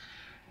Eaters.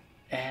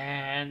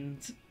 And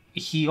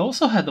he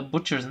also had the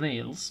butcher's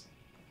nails,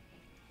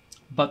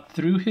 but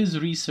through his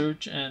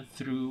research and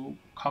through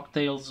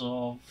cocktails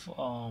of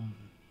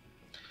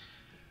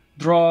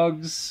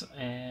drugs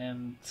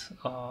and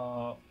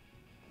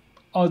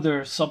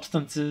other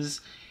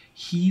substances,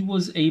 he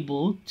was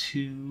able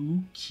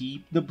to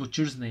keep the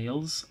butcher's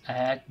nails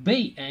at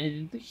bay,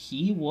 and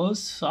he was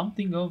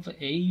something of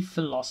a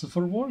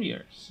philosopher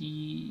warrior.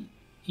 He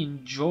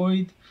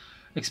enjoyed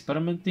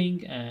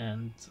experimenting,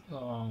 and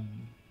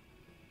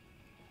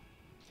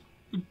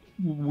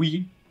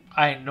we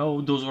I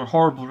know those were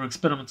horrible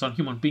experiments on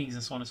human beings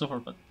and so on and so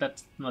forth, but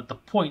that's not the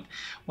point.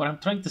 What I'm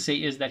trying to say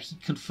is that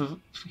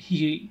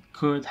he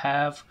could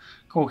have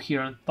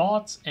coherent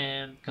thoughts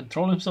and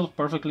control himself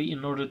perfectly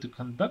in order to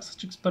conduct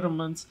such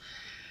experiments,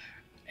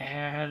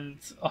 and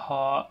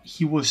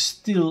he was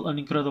still an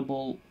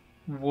incredible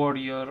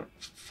warrior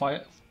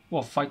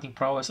of fighting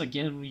prowess.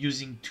 Again,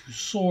 using two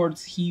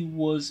swords, he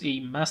was a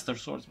master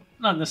swordsman.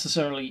 Not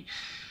necessarily,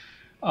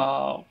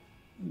 like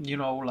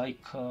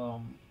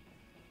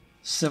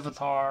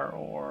Sevatar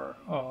or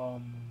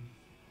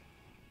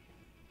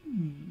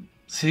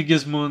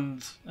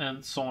Sigismund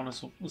and so on and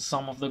so forth,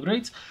 some of the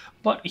greats,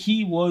 but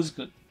he was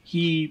good.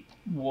 He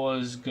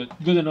was good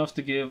enough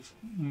to give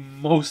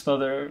most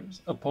other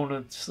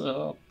opponents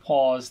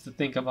pause to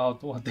think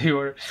about what they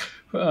were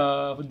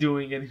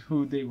doing and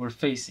who they were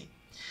facing.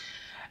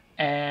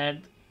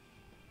 And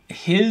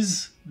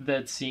his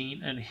that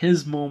scene and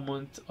his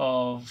moment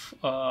of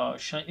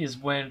shine is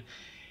when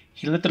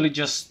he literally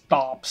just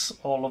stops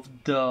all of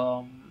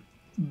the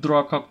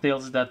drug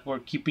cocktails that were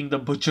keeping the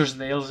butcher's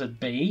nails at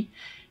bay,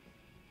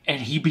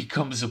 and he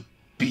becomes a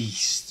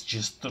beast,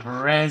 just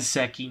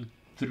ransacking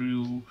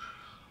through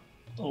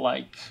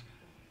like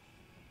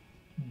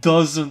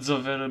dozens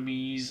of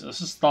enemies,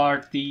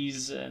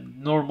 Astartes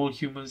and normal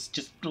humans,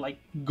 just like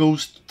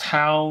goes to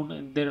town,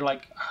 and they're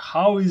like,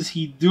 how is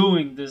he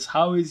doing this?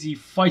 How is he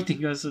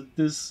fighting us at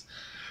this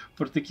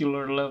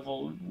particular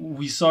level?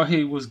 We saw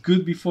he was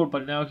good before,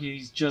 but now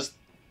he's just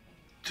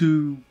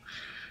too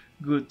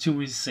good, too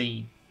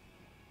insane.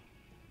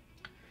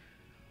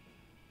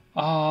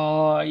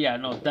 Yeah,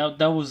 no,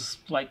 that was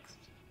like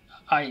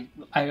I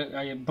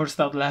burst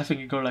out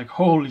laughing and go like,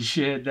 holy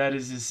shit, that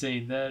is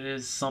insane. That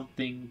is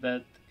something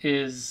that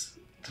is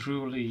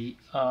truly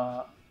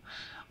on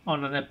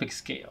an epic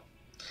scale.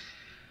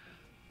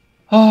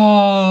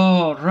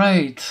 Oh,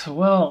 right.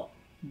 Well,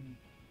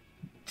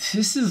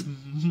 this is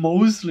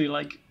mostly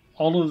like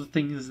all of the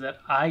things that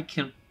I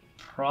can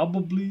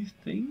probably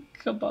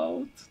think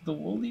about the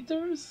World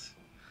Eaters.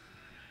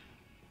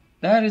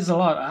 That is a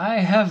lot.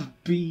 I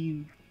have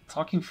been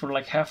talking for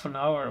like half an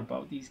hour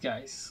about these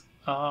guys,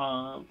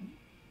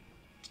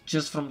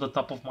 just from the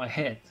top of my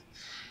head.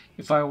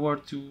 If I were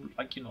to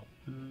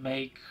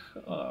make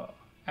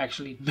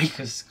actually make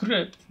a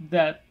script,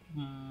 that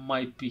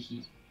might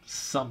be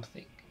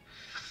something.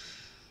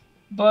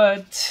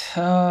 But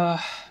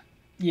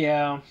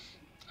yeah,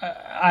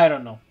 I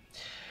don't know.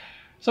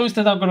 So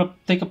instead, I'm gonna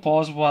take a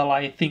pause while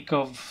I think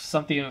of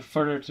something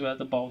further to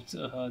add about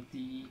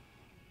the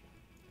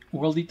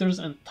World Eaters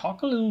and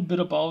talk a little bit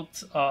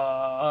about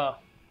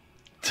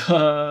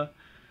the,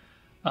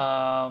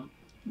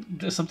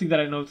 something that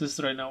I noticed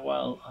right now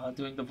while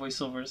doing the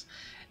voiceovers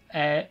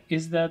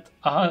is that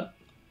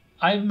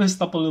I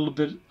messed up a little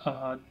bit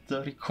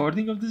the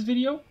recording of this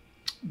video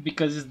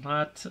because it's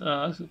not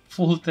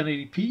full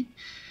 1080p.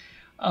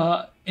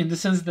 In the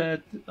sense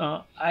that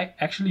I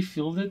actually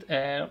filled it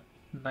at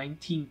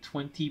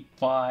 1920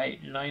 by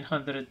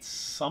 900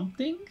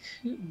 something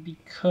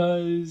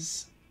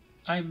because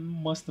I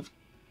must have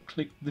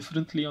clicked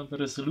differently on the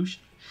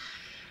resolution.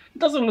 It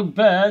doesn't look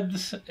bad,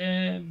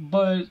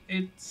 but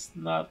it's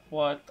not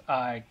what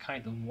I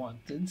kind of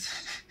wanted.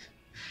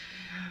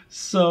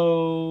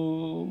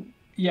 So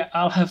yeah,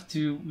 I'll have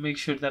to make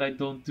sure that I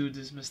don't do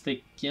this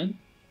mistake again.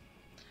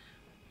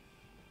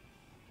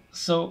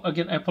 So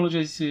again, I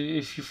apologize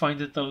if you find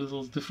it a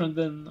little different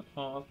than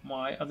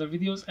my other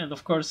videos, and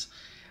of course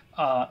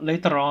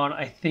later on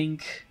I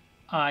think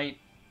I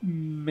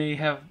may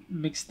have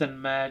mixed and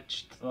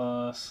matched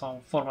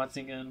some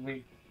formatting,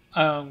 and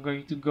I'm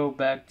going to go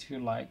back to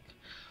like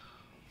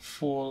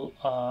full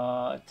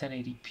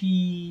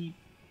 1080p.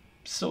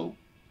 So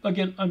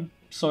again, I'm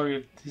sorry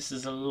if this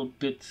is a little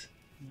bit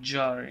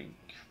jarring.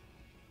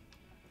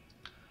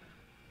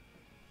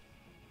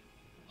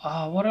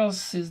 What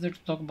else is there to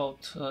talk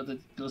about? The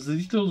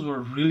details were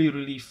really,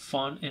 really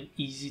fun and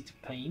easy to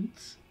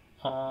paint.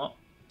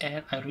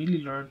 and I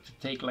really learned to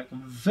take like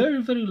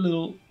very very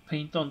little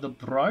paint on the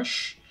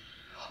brush.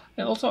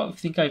 And also I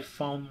think I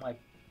found my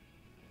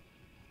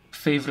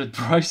favorite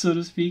brush, so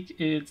to speak.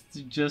 It's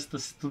just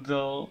a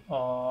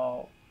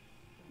little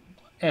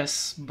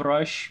S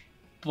brush,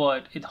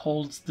 but it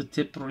holds the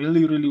tip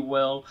really really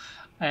well,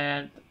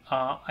 and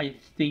I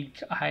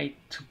think I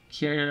took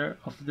care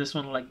of this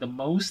one like the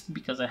most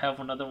because I have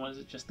another one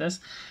that's just S,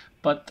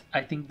 but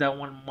I think that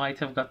one might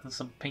have gotten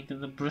some paint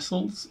in the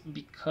bristles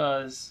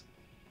because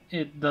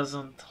it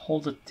doesn't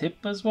hold the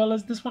tip as well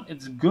as this one.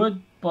 It's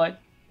good, but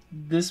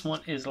this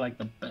one is like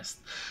the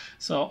best.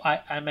 So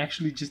I'm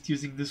actually just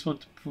using this one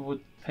to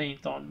put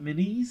paint on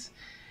minis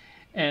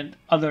and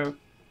other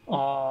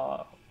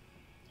uh,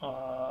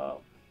 uh,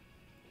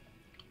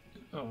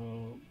 uh,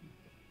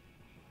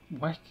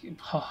 whack,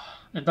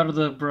 and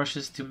other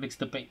brushes to mix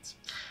the paints.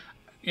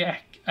 Yeah,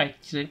 I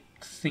kept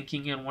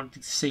thinking and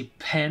wanted to say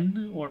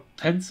pen or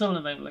pencil,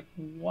 and I'm like,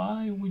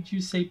 why would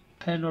you say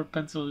pen or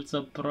pencil? It's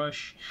a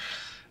brush,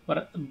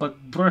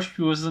 but brush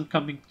wasn't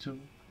coming to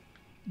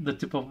the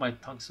tip of my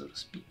tongue, so to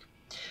speak.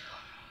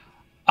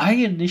 I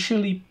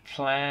initially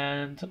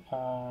planned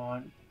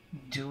on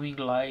doing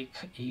like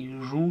a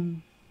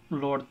Rune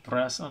Lord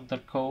Brass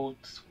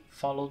undercoat,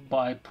 followed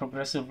by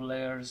progressive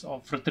layers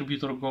of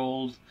Retributor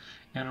Gold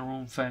and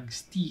Rune Fang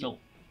Steel.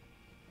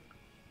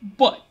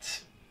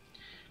 But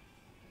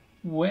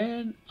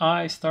when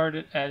I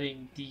started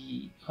adding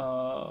the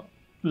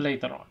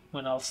later on,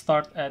 when I'll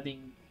start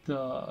adding the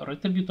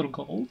Retributor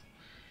Gold,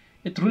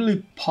 it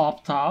really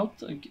popped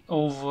out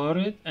over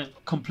it and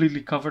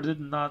completely covered it,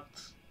 not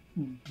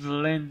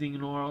blending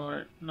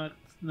nor not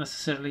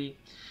necessarily,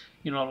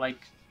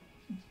 like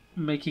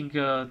making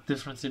a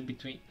difference in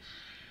between.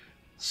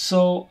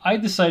 So I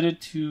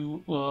decided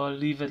to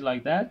leave it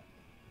like that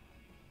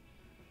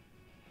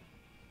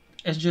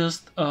and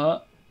just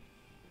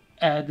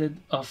added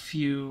a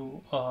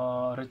few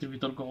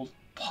Retributor Gold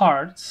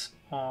parts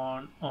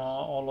on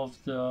all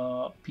of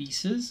the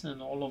pieces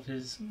and all of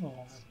his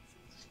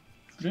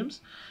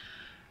trims,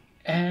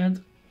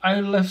 and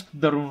I left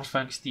the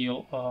Runefang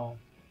Steel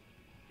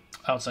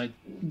outside.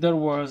 There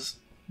were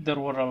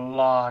a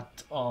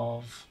lot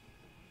of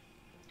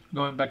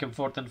going back and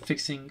forth and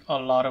fixing a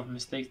lot of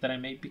mistakes that I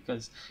made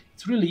because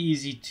it's really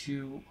easy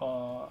to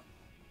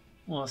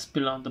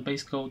spill on the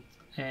base coat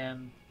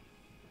and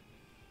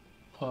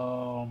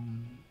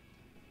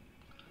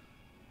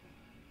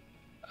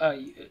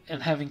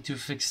having to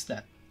fix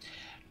that.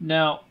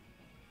 Now,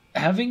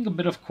 having a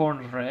bit of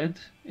corn red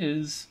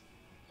is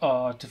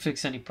to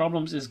fix any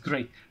problems is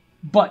great,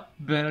 but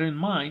bear in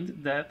mind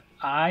that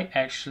I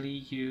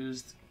actually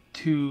used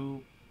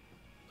two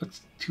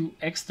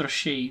extra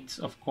shades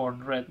of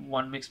corn red,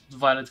 one mixed with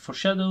violet for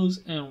shadows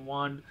and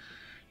one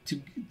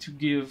to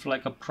give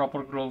like a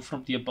proper glow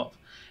from the above.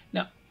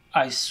 Now,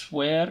 I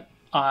swear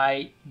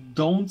I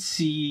don't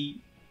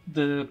see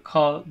the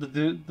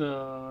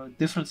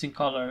difference in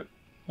color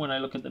when I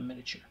look at the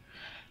miniature.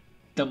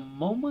 The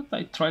moment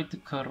I tried to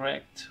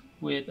correct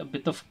with a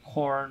bit of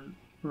corn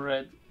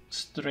red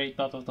straight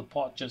out of the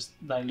pot, just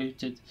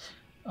diluted,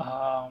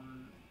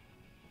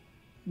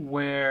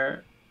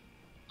 where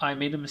I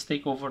made a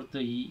mistake over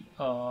the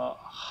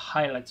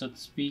highlight, so to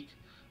speak,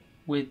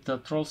 with the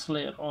Troll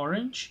Slayer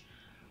orange,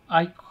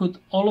 I could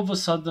all of a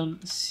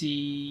sudden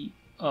see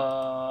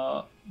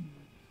a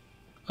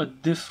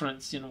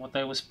difference in what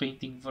I was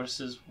painting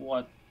versus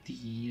what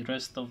the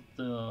rest of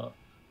the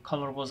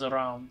color was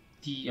around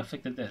the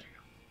affected area.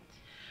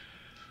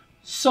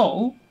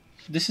 So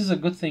this is a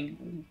good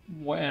thing,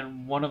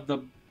 and one of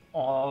the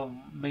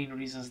main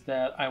reasons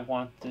that I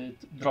wanted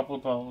dropper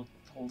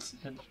bottles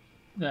and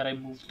that I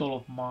moved all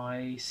of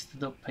my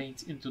still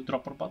paints into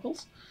dropper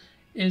bottles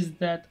is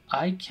that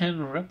I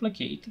can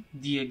replicate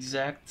the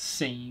exact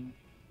same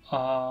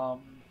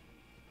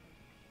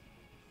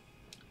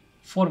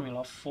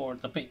formula for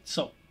the paint.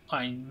 So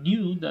I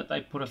knew that I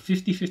put a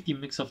 50-50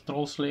 mix of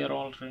Troll Slayer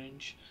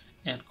orange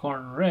and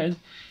corn red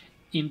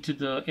into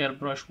the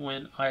airbrush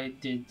when I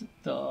did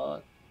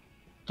the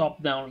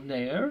top down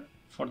layer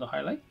for the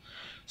highlight.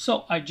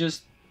 So I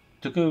just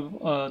took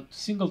a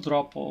single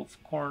drop of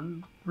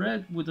corn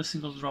red with a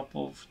single drop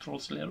of Troll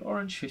Slayer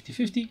orange,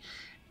 50-50,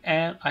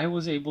 and I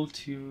was able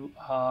to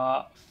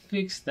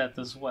fix that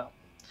as well.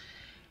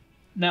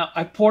 Now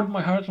I poured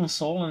my heart and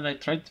soul and I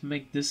tried to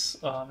make this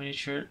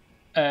miniature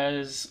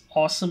as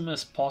awesome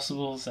as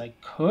possible as I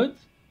could,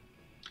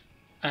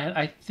 and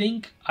I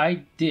think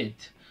I did.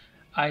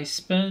 I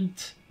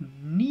spent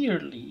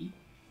nearly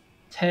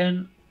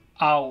 10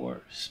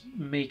 hours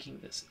making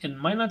this. It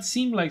might not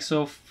seem like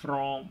so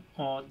from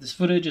this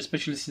footage,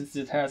 especially since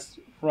it has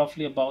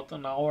roughly about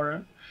an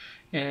hour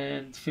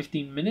and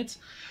 15 minutes,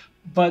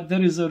 but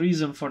there is a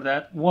reason for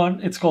that.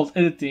 One, it's called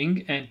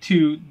editing, and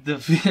two,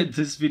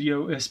 this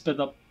video is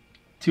sped up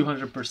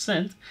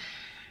 200%,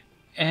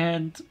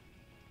 and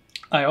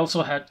I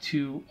also had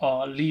to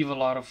leave a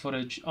lot of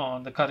footage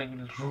on the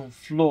cutting room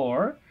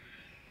floor.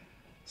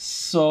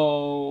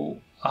 So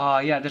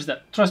yeah, there's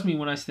that. Trust me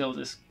when I say all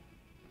this.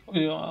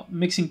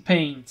 mixing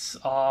paints,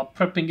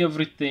 prepping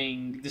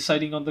everything,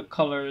 deciding on the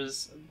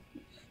colors,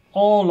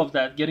 all of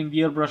that, getting the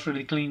airbrush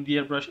really clean, the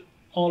airbrush,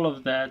 all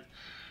of that.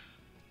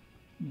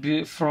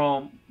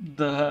 From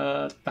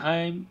the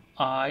time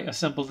I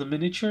assembled the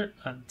miniature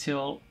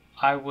until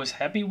I was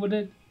happy with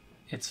it,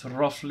 it's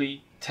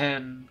roughly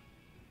 10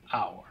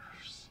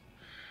 hours.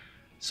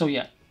 So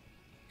yeah,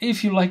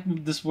 if you like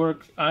this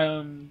work,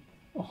 I'm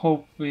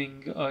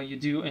hoping you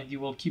do, and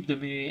you will keep the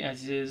mini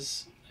as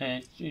is,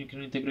 and you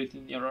can integrate it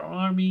in your own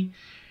army.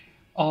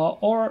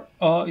 Or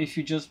if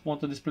you just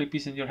want a display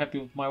piece and you're happy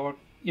with my work,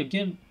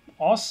 again,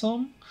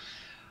 awesome.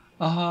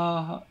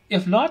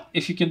 If not,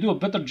 if you can do a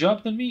better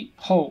job than me,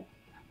 oh,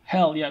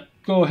 hell yeah,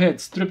 go ahead,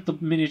 strip the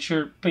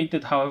miniature, paint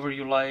it however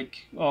you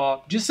like.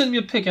 Just send me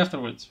a pic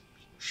afterwards.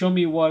 Show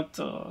me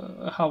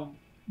how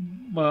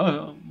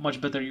much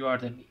better you are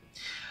than me.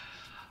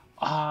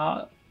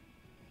 Uh,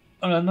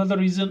 Another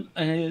reason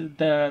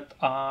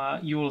that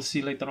you will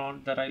see later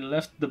on that I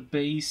left the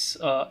base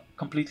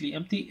completely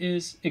empty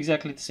is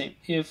exactly the same.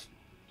 If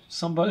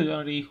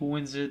somebody who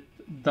wins it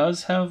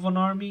does have an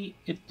army,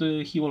 he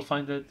or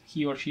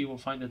she will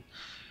find it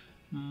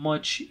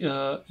much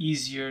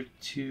easier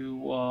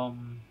to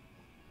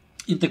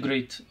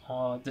integrate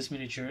this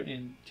miniature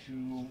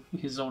into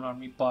his own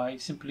army by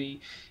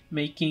simply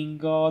making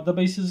the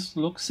bases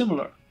look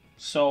similar.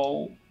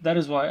 So that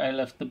is why I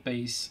left the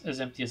base as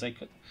empty as I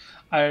could.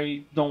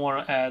 I don't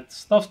want to add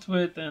stuff to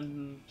it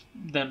and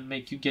then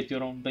make you get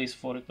your own base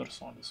for it, or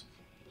so on and so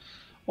forth.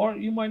 Or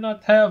you might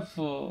not have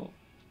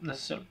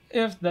necessarily.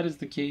 If that is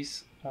the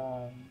case,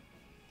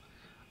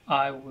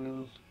 I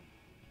will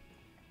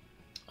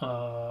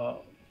uh,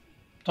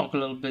 talk a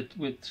little bit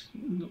with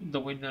the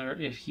winner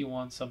if he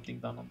wants something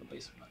done on the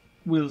base or not.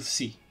 We'll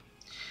see.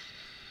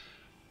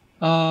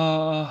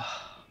 Uh,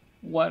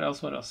 what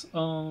else? What else?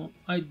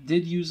 I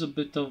did use a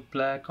bit of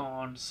black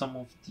on some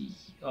of the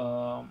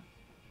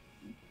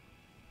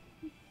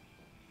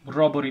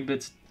rubbery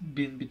bits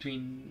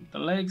between the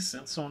legs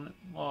and so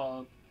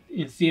on.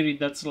 In theory,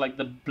 that's like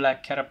the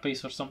black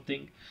carapace or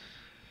something.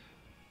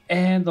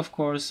 And of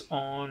course,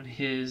 on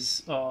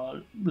his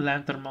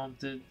lantern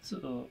mounted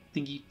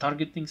thingy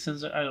targeting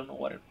sensor, I don't know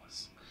what it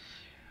was.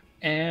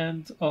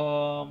 And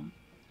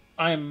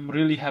I'm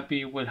really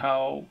happy with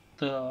how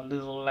the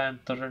little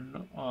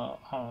lantern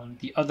on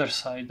the other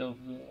side of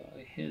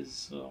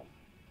his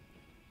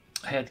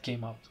head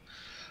came out.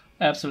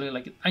 I absolutely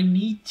like it. I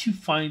need to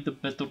find a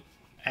better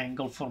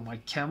angle for my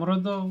camera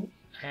though,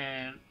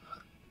 and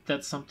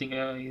that's something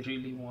I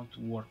really want to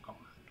work on.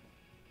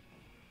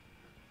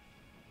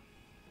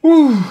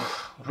 Whew,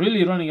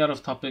 really running out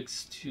of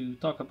topics to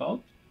talk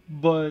about,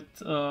 but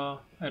I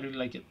really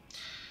like it.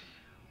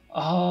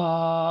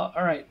 All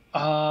right.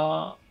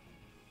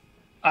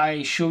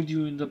 I showed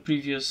you in the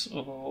previous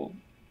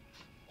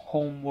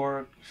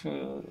homework.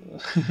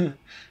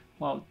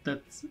 Well,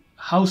 that's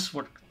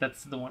housework.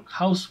 That's the one.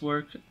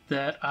 Housework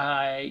that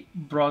I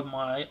brought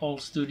my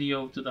old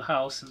studio to the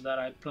house and that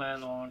I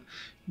plan on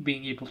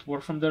being able to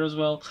work from there as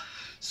well.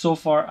 So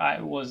far,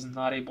 I was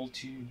not able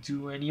to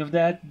do any of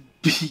that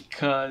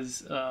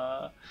because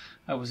I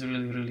was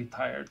really, really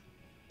tired.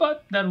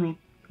 But that will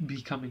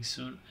be coming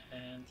soon.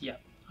 And yeah,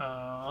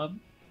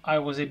 I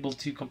was able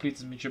to complete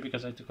this miniature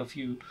because I took a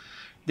few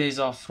days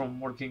off from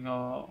working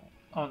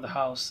on the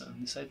house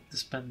and decided to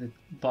spend it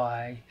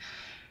by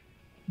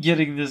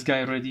getting this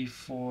guy ready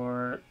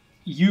for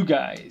you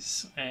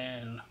guys,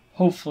 and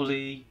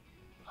hopefully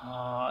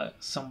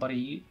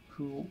somebody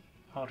who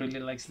really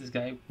likes this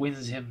guy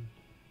wins him.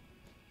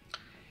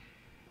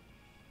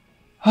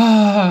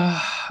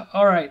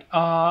 All right,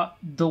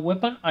 the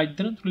weapon, I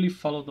didn't really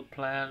follow the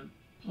plan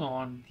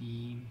on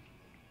the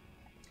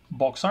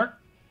box art,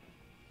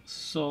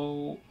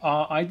 so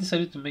I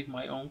decided to make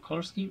my own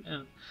color scheme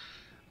and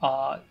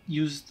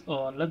used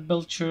lead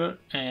belcher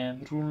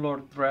and rune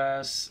lord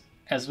brass,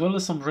 as well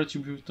as some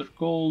retributor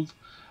gold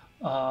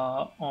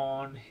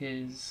on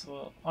his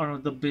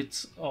on the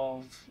bits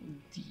of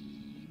the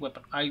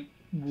weapon. I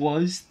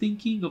was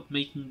thinking of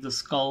making the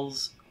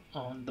skulls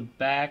on the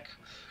back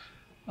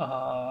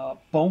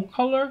bone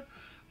color,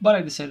 but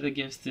I decided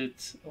against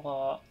it,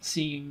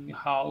 seeing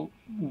how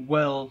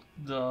well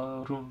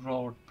the rune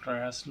lord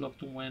brass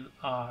looked when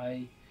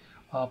I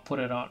put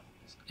it on.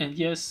 And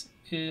yes,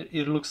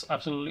 it looks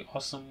absolutely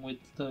awesome with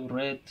the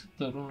red,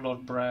 the rune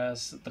lord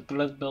brass, the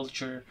lead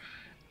belcher,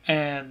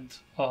 and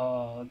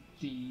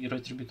the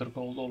retributor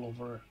gold all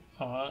over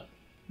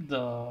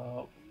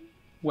the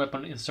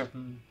weapon in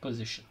certain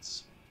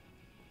positions.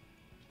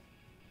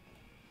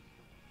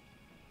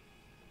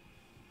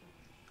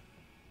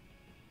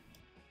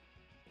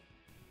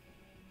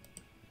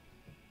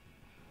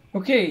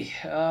 Okay,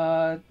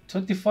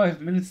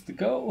 25 minutes to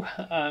go.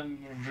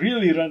 I'm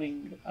really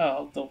running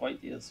out of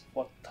ideas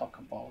what to talk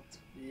about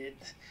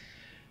with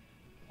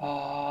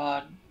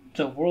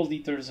the World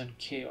Eaters and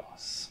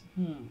Chaos.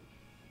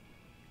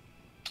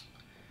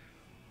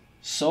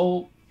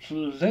 So,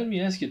 let me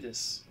ask you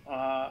this.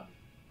 I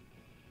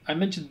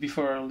mentioned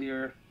before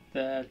earlier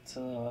that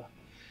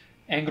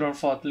Angron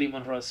fought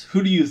Lehman Russ.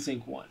 Who do you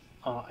think won?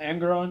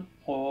 Angron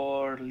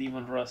or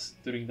Lehman Russ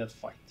during that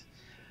fight.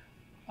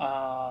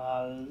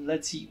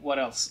 Let's see what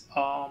else.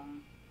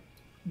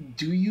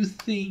 Do you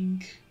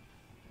think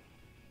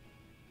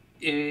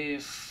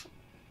if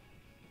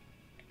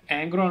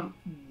Angron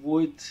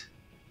would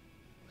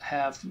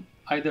have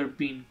either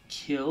been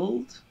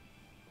killed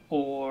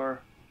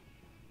or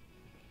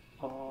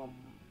um,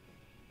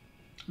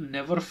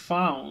 never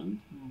found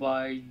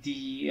by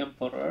the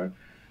Emperor,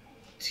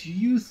 do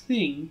you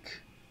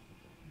think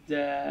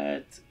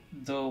that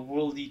the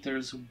World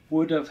Eaters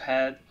would have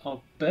had a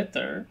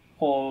better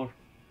or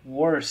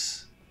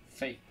worse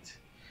fate?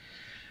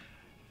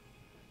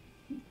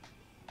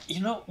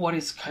 You know what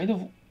is kind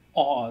of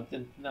odd,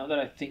 and now that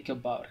I think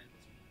about it.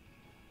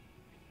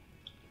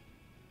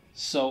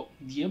 So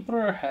the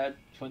Emperor had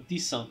 20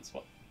 sons,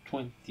 what,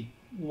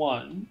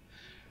 21,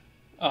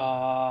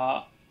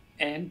 uh,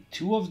 and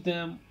two of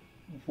them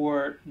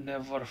were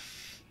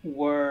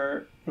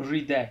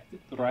redacted,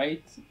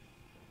 right?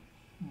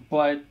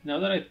 But now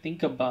that I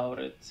think about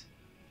it,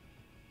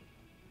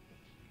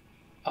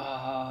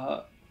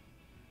 uh,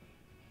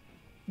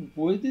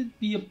 would it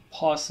be a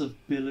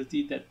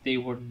possibility that they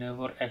were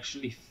never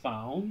actually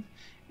found?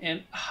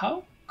 And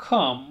how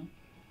come,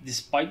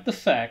 despite the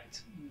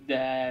fact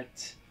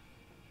that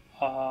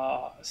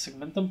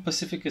Segmentum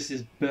Pacificus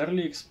is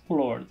barely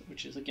explored,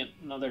 which is again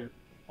another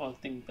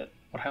thing that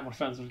Warhammer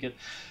fans will get.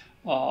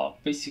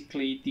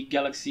 Basically, the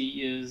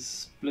galaxy is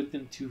split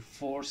into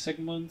four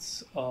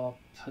segments: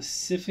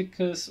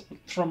 Pacificus,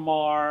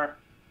 Ultramar,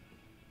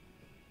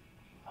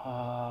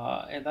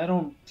 and I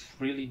don't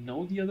really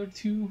know the other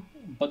two,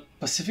 but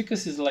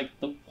Pacificus is like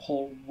the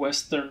whole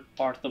western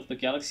part of the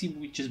galaxy,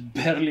 which is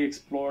barely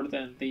explored,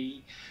 and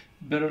they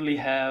barely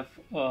have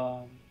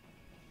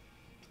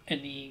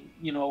any,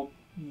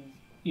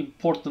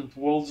 important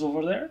worlds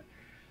over there.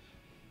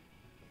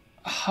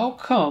 How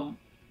come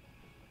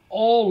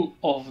all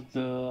of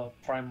the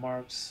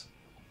Primarchs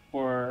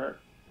were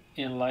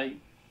in like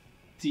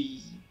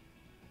the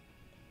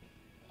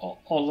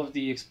all of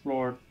the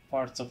explored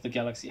parts of the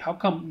galaxy? How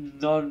come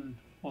none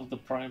of the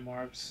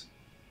Primarchs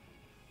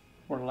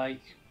were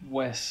like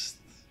west?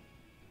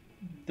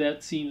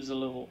 That seems a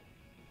little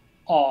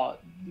odd,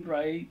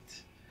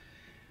 right?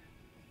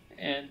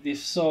 And if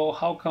so,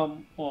 how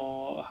come?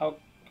 How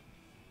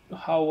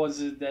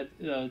was it that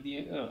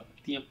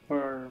the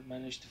Emperor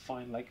managed to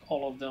find like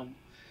all of them,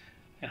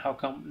 and how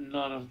come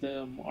none of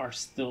them are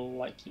still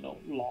like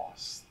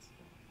lost?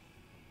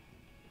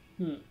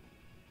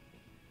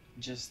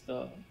 Just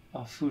a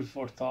food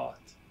for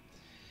thought.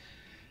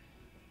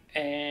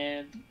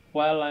 And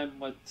while I'm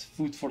with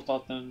food for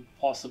thought and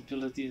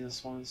possibilities and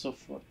so on and so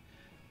forth,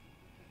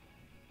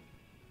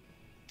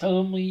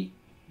 tell me,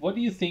 what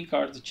do you think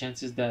are the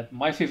chances that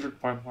my favorite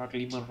Primarch,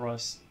 Lehman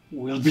Russ,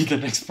 will be the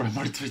next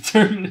Primarch to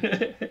return?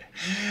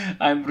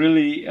 I'm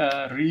really,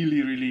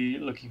 really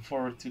looking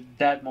forward to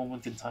that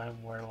moment in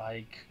time where,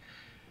 like,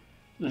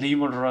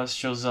 Lehman Russ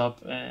shows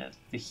up and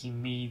he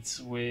meets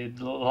with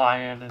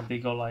Lion and they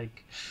go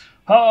like,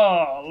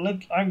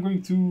 I'm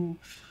going to...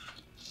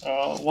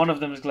 one of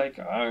them is like,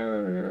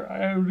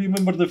 I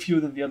remember the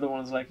feud, and the other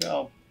one's like,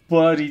 oh,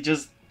 buddy,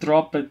 just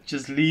drop it,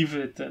 just leave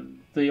it, and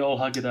they all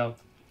hug it out.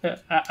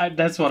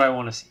 That's what I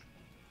want to see.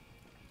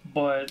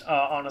 But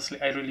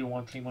honestly, I really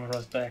want Lehman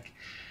Russ back.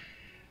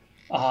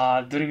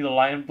 During the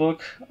Lion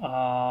book,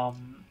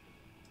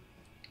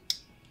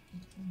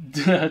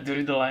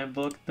 during the Lion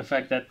book, the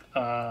fact that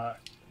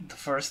the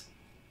first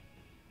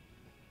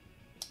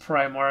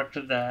Primarch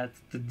that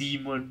the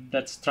demon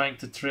that's trying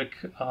to trick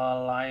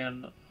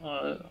Lion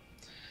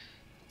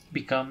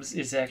becomes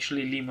is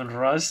actually Lehman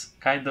Russ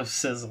kind of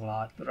says a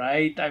lot,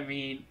 right? I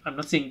mean, I'm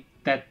not saying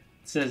that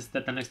says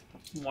that the next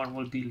one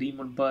will be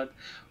Lehman, but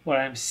what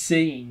I'm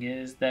saying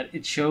is that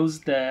it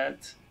shows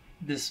that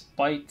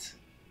despite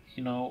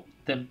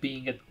them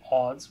being at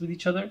odds with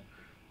each other,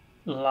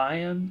 the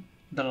Lion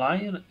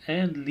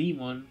and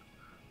Lehman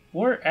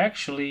were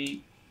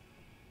actually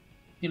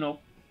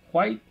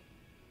quite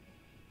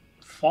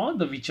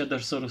fond of each other,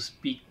 so to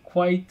speak.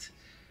 Quite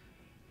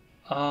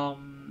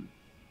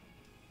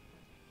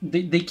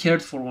they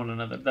cared for one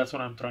another. That's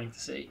what I'm trying to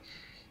say.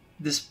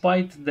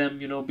 Despite them,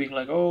 being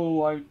like,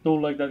 oh, I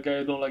don't like that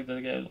guy, I don't like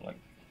that guy, I don't like,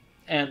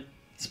 and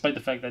despite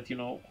the fact that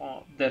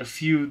their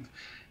feud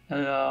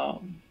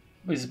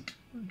is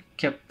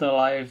kept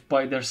alive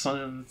by their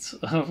sons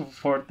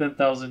for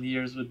 10,000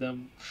 years with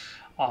them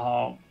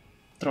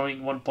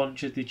throwing one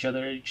punch at each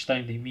other each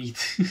time they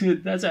meet.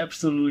 That's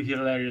absolutely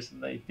hilarious,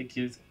 and I think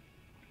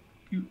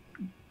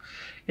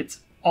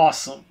it's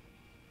awesome,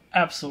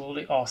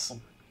 absolutely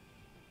awesome.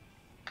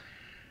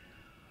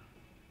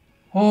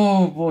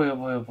 Oh boy, oh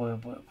boy, oh boy, oh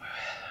boy, oh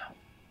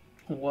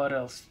boy. What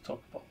else to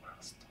talk about?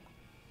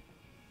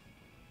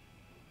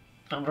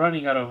 I'm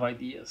running out of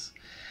ideas.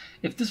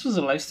 If this was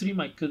a live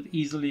stream, I could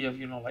easily have,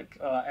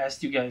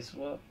 asked you guys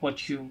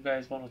what you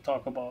guys want to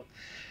talk about.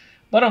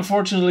 But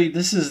unfortunately,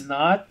 this is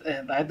not,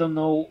 and I don't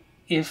know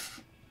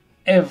if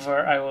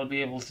ever I will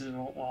be able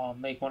to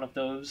make one of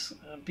those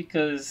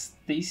because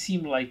they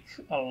seem like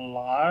a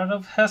lot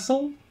of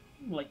hassle.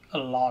 like a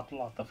lot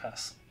of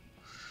hassle.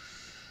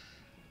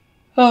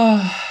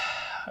 Uh,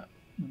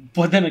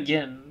 but then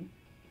again,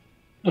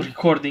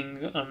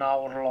 recording an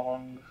hour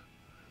long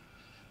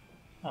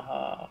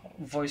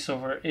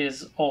voiceover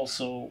is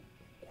also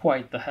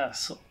quite the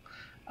hassle.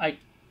 I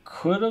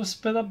could have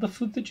sped up the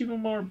footage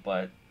even more,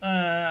 but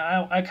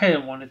I kind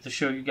of wanted to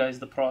show you guys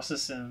the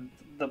process and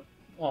the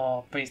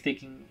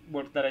painstaking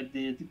work that I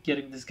did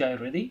getting this guy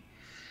ready.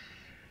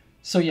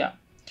 So yeah.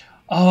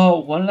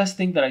 One last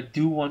thing that I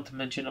do want to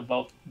mention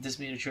about this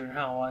miniature and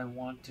how I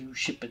want to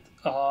ship it.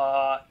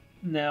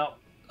 Now,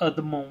 at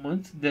the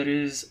moment, there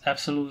is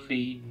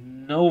absolutely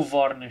no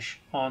varnish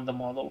on the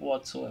model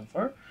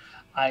whatsoever.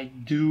 I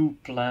do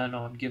plan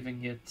on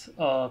giving it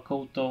a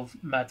coat of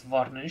matte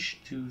varnish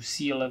to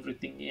seal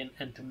everything in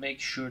and to make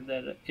sure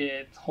that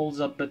it holds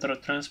up better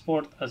at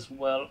transport as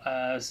well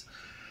as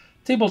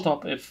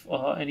tabletop if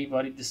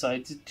anybody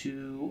decides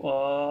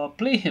to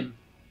play him.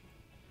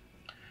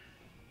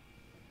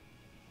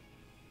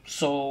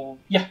 So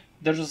yeah,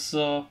 there's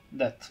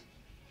that.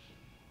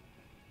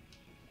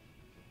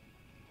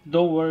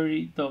 Don't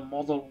worry, the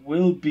model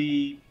will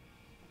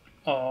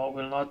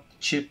not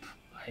chip.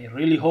 I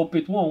really hope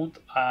it won't.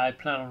 I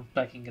plan on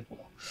packing it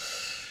well.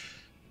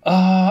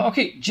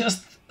 Okay,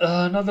 just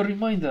another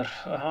reminder.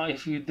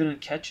 If you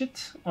didn't catch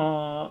it,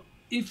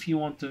 if you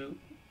want to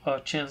a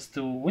chance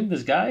to win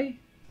this guy,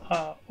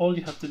 all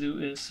you have to do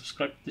is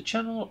subscribe to the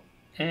channel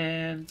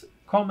and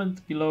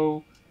comment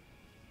below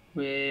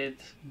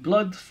with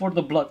blood for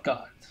the blood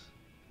god.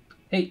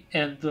 Hey,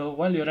 and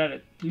while you're at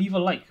it, leave a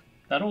like.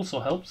 That also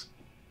helps.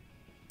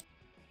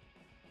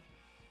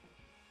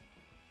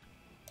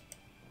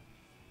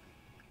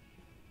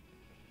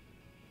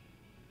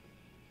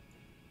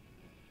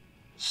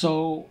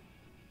 So,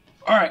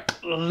 alright,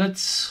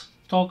 let's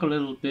talk a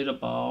little bit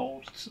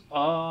about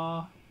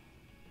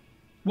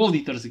World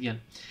Eaters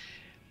again.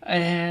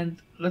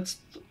 And let's...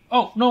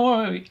 Oh,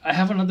 no, wait, I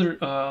have another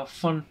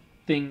fun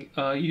thing.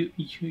 You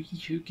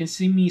can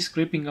see me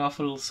scraping off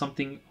a little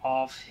something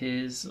off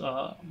his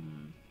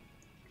arm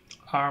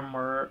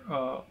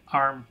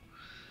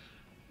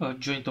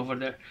joint over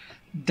there.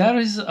 That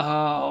is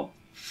a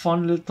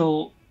fun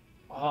little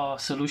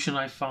solution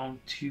I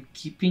found to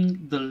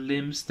keeping the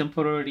limbs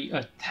temporarily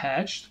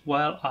attached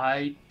while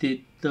I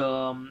did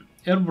the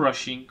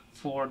airbrushing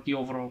for the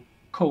overall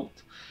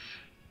coat.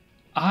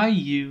 I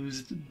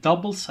used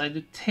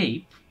double-sided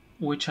tape,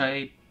 which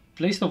I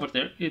placed over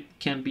there. It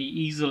can be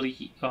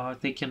easily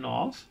taken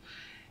off,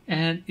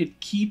 and it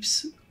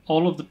keeps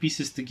all of the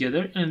pieces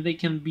together, and they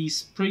can be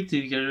sprayed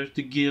together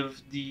to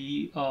give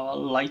the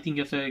lighting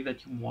effect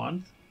that you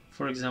want.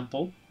 For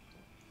example,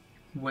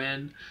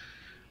 when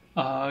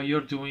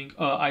you're doing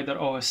either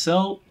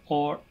OSL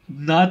or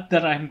not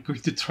that I'm going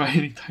to try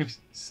anytime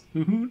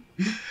soon,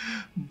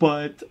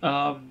 but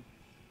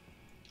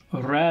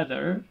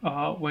rather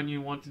when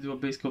you want to do a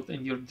base coat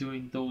and you're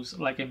doing those,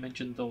 like I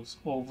mentioned, those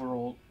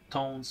overall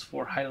tones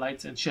for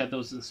highlights and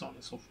shadows and so on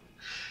and so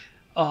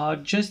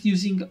forth. Just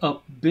using a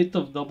bit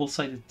of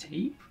double-sided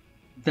tape,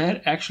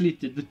 that actually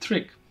did the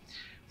trick.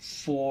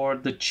 For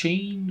the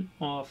chain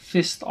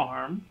fist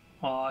arm,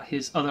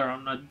 his other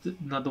arm,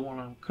 not the one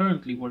I'm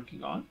currently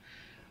working on,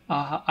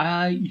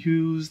 I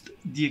used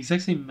the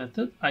exact same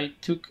method. I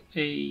took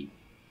a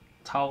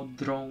Tau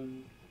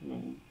drone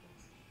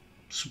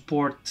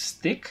support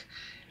stick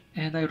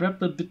and I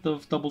wrapped a bit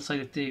of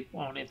double-sided tape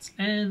on its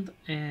end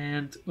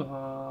and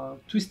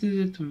twisted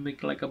it to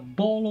make like a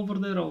ball over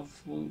there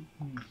of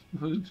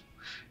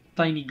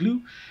tiny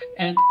glue,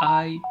 and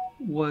I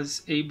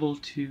was able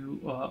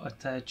to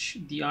attach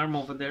the arm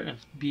over there and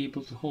be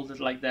able to hold it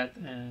like that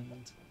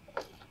and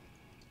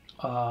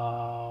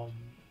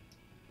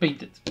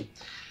paint it.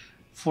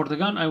 For the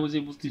gun, I was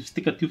able to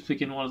stick a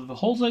toothpick in one of the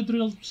holes I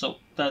drilled, so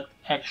that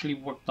actually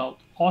worked out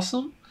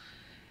awesome.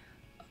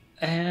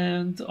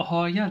 And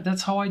yeah,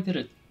 that's how I did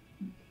it.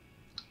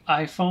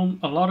 I found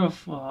a lot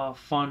of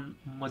fun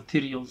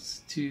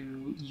materials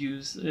to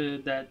use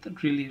that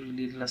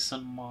really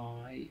lessen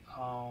my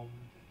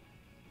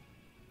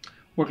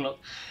workload.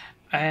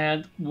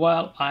 And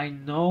while I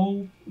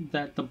know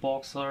that the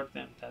box art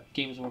and that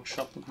Games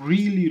Workshop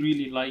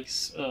really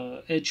likes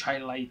edge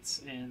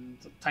highlights and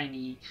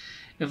tiny,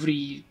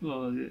 every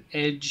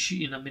edge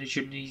in a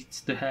miniature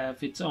needs to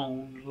have its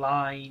own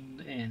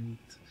line and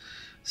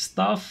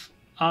stuff,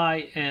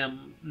 I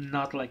am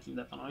not liking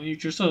that on a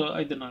miniature, so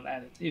I did not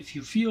add it. If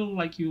you feel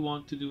like you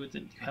want to do it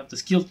and you have the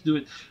skill to do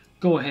it,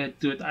 go ahead,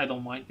 do it. I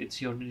don't mind.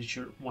 It's your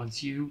miniature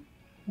once you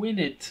win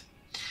it.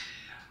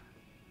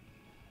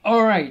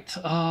 Alright,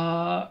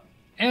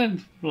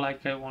 and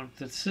like I wanted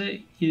to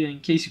say, in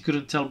case you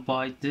couldn't tell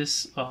by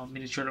this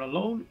miniature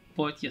alone,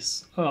 but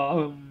yes,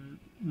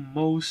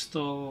 most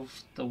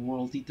of the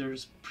World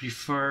Eaters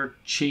prefer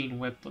chain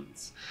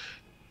weapons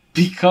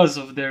because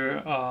of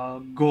their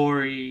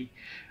gory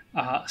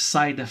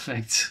side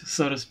effects,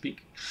 so to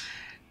speak.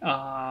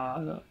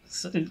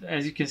 So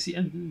as you can see,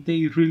 and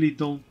they really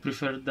don't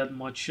prefer that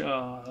much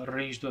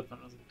ranged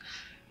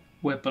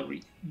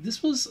weaponry.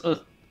 This was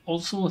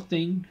also a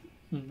thing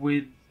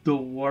with the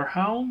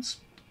Warhounds,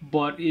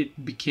 but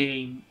it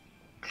became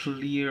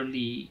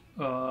clearly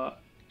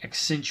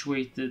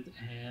accentuated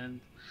and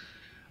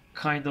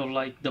kind of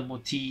like the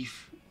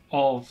motif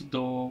of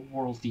the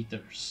World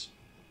Eaters.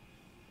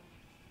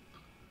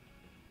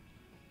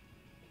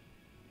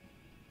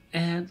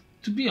 And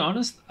to be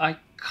honest, I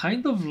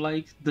kind of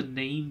like the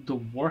name the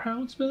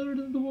Warhounds better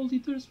than the World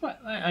Eaters. But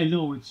I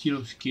know it's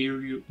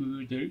scary.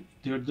 Ooh,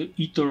 they're the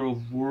eater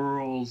of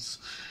worlds.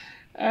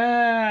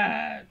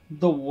 The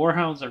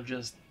Warhounds are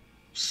just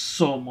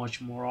so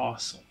much more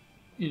awesome,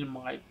 in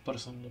my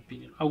personal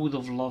opinion. I would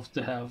have loved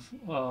to have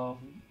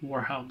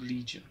Warhound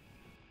Legion.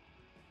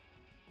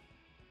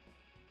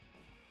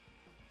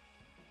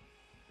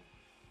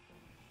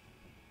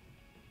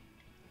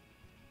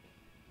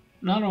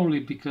 Not only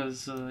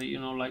because the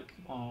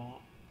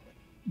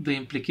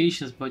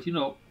implications, but it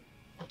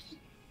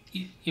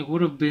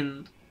would have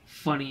been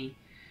funny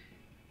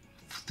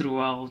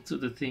throughout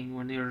the thing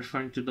when they're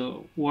referring to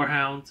the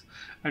Warhound.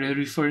 Are they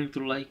referring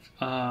to like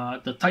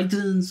the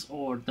Titans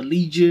or the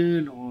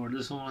Legion or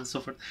the so on and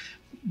so forth?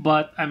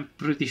 But I'm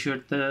pretty sure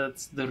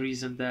that's the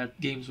reason that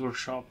Games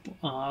Workshop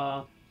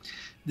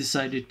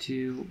decided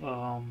to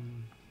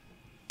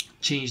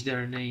change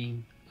their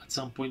name at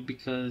some point,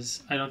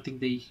 because I don't think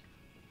they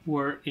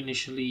were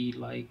initially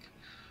like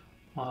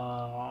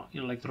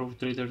like Rogue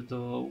Trader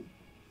the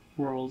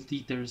World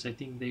Eaters. I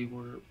think they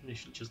were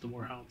initially just the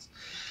Warhounds,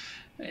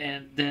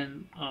 and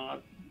then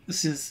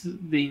since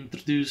they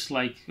introduced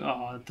like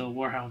the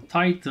Warhound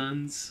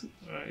Titans,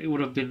 it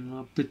would have been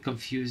a bit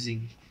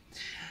confusing.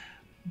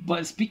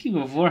 But speaking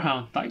of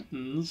Warhound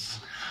Titans,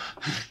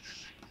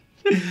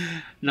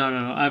 no,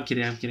 I'm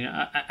kidding. I'm kidding.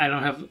 I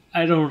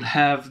don't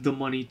have the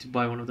money to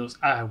buy one of those.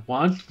 I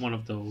want one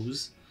of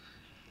those.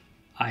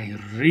 I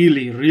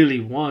really, really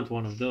want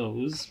one of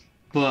those,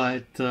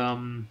 but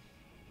I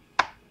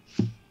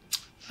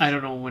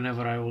don't know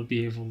whenever I will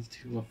be able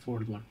to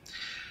afford one.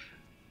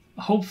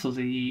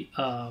 Hopefully,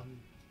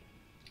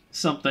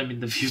 sometime in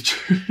the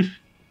future.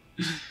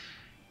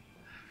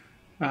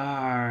 All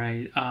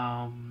right.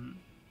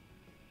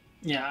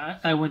 Yeah,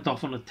 I went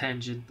off on a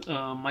tangent.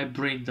 My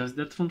brain does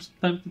that from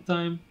time to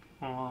time.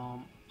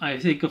 I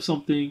think of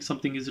something,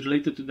 something is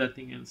related to that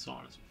thing, and so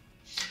on.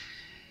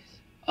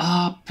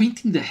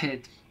 Painting the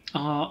head.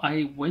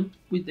 I went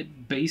with a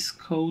base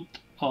coat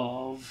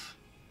of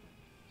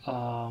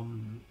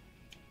um,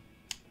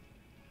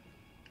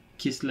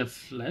 Kislev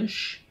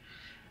flesh,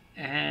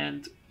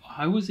 and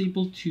I was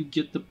able to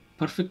get the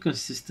perfect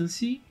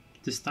consistency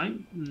this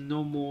time.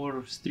 No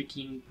more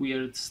streaking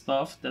weird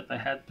stuff that I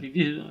had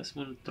previous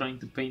when trying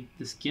to paint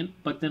the skin.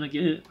 But then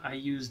again, I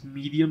used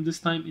medium this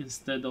time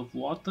instead of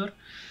water.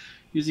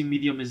 Using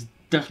medium is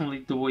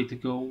definitely the way to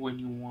go when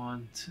you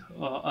want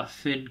a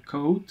thin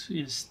coat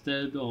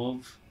instead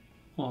of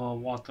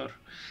water,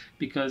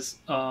 because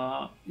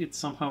it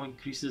somehow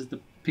increases the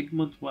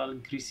pigment while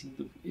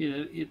increasing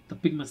the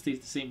pigment stays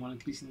the same while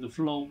increasing the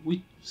flow,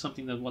 which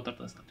something that water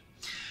does not.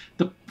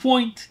 The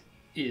point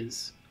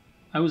is,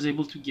 I was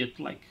able to get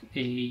like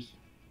a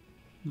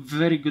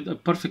very good, a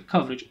perfect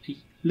coverage, a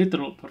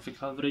literal perfect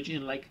coverage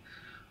in like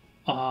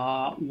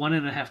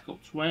 1.5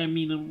 coats. Why I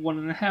mean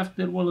 1.5,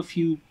 there were a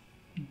few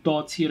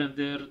dots here and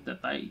there that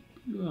I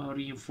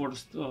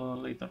reinforced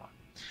later on.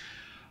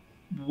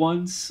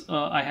 Once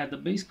I had the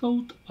base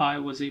coat, I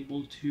was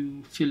able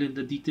to fill in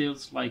the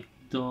details like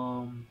the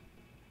um,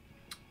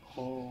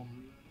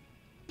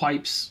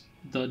 pipes,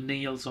 the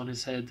nails on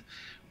his head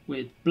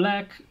with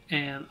black,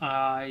 and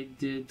I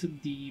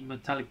did the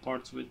metallic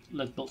parts with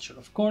lead belcher,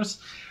 of course.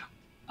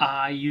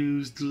 I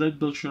used lead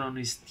belcher on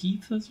his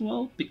teeth as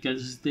well,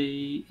 because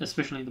they,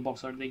 especially in the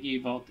box art, they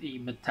gave out a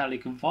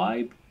metallic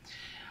vibe.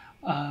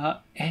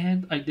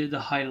 And I did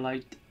a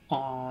highlight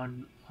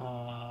on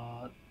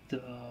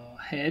the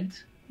head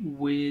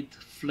with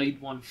flayed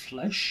one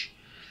flesh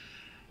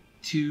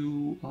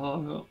to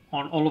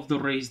on all of the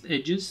raised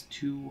edges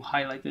to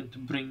highlight and to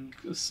bring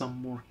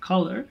some more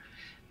color.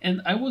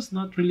 And I was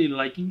not really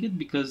liking it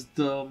because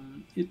the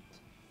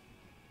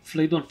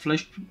flayed on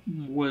flesh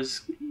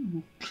was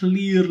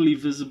clearly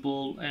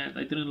visible, and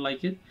I didn't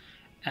like it.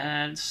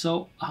 And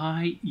so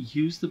I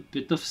used a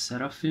bit of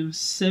Seraphim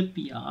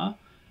Sepia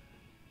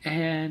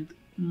and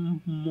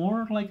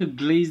more like a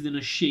glaze than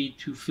a shade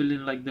to fill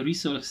in like the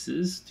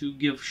resources to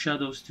give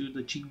shadows to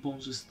the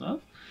cheekbones and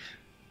stuff,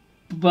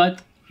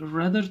 but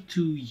rather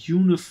to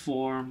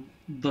uniform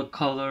the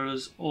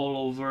colors all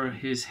over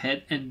his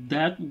head, and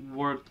that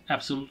worked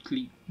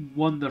absolutely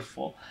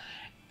wonderful,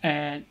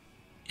 and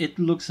it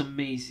looks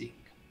amazing.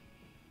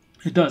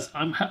 It does.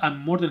 I'm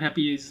more than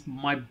happy. It's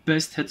my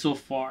best head so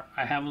far.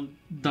 I haven't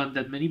done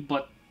that many,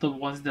 but the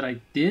ones that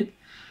I did,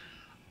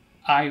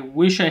 I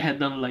wish I had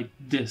done like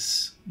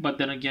this, but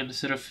then again,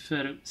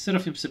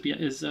 Seraphim Sepia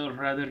is a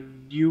rather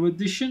new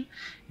addition.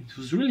 It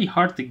was really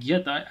hard to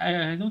get.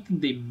 I don't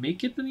think they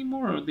make it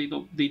anymore, or they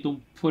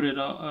don't put it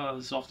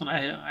as often.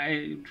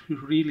 I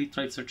really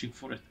tried searching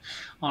for it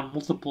on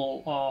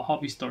multiple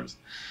hobby stores.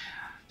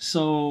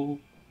 So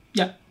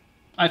yeah,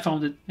 I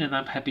found it, and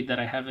I'm happy that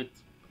I have it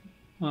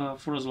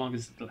for as long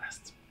as it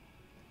lasts.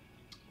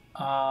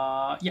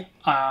 Yeah,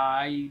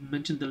 I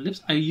mentioned the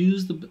lips.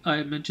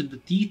 I mentioned the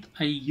teeth.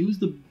 I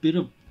used a bit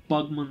of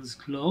Bugman's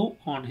glow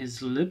on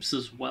his lips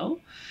as well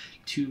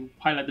to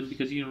highlight them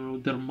because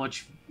they're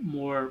much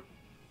more.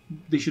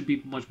 They should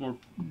be much more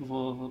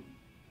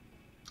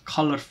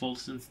colorful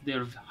since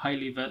they're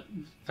highly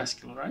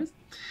vascularized.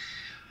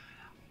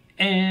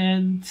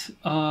 And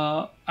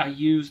I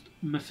used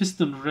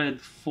Mephiston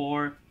Red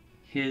for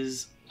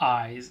his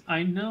eyes.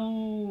 I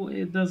know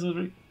it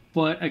doesn't,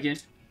 but again,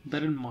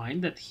 bear in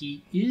mind that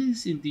he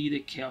is indeed a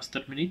Chaos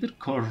Terminator,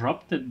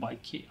 corrupted by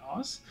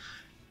Chaos,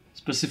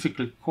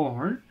 specifically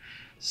Korn.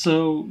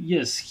 So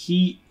yes,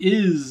 he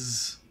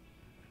is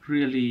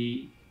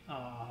really,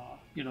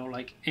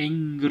 like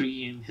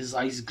angry, and his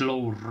eyes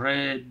glow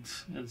red,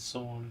 and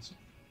so on and so.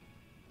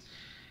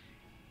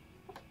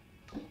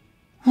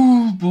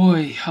 Oh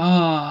boy,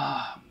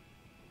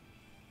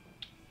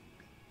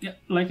 yeah,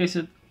 like I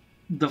said,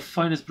 the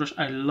finest brush.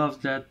 I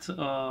love that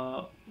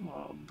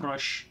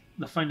brush.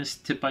 The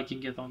finest tip I can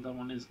get on that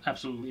one is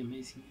absolutely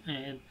amazing,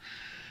 and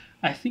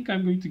I think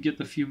I'm going to get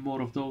a few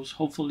more of those.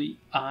 Hopefully,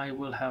 I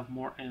will have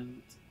more,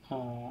 and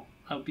I'll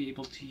be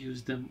able to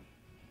use them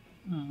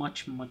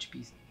much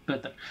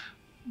better.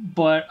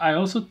 But I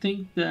also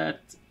think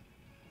that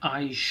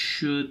I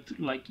should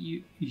like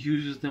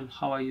use them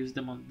how I use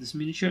them on this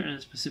miniature,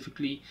 and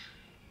specifically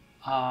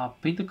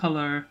paint the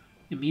color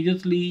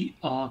immediately,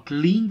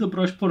 clean the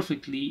brush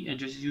perfectly, and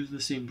just use the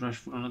same brush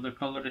for another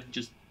color and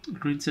just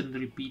rinse and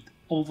repeat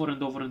over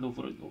and over and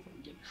over and over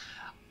again.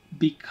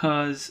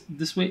 Because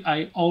this way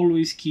I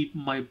always keep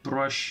my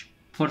brush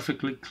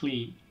perfectly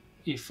clean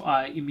if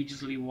I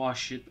immediately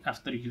wash it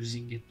after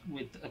using it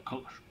with a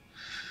color.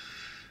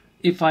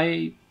 If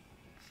I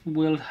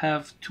will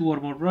have two or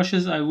more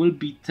brushes, I will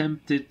be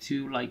tempted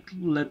to like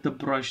let the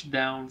brush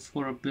down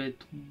for a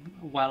bit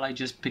while I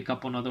just pick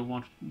up another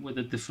one with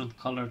a different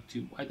color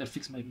to either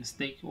fix my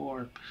mistake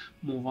or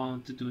move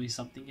on to doing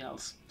something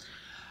else.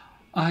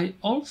 I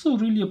also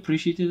really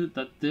appreciated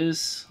that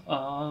this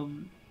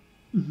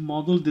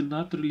model did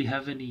not really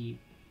have any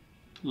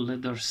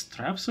leather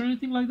straps or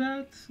anything like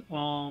that.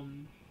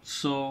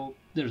 So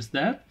there's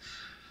that.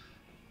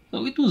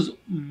 So it was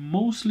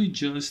mostly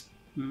just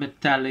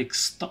metallic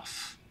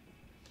stuff,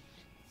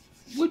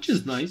 which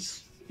is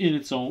nice in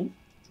its own.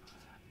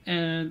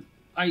 And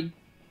I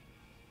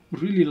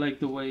really like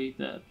the way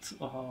that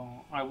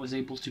I was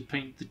able to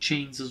paint the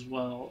chains as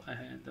well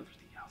and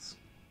everything else.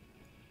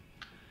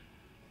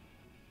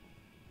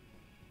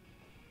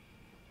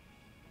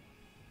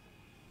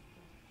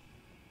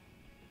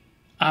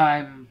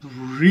 I'm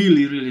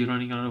really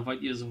running out of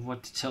ideas of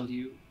what to tell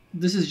you.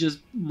 This is just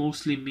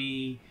mostly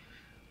me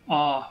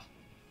uh,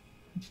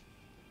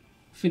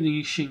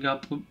 finishing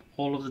up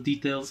all of the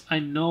details. I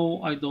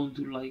know I don't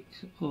do like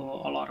a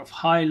lot of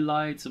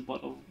highlights,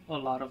 but a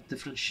lot of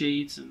different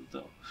shades, and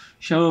the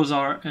shadows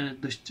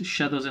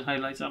and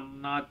highlights are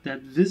not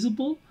that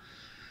visible.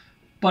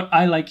 But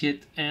I like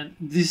it, and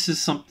this is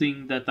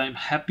something that I'm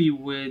happy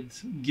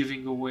with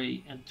giving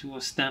away, and to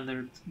a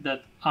standard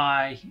that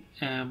I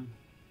am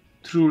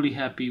truly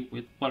happy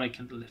with what I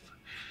can deliver.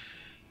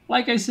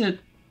 Like I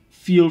said,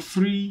 feel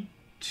free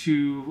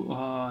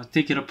to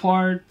take it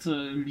apart,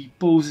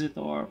 repose it,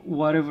 or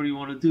whatever you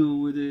want to do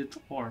with it,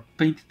 or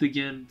paint it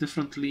again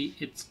differently.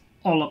 It's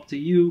all up to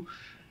you.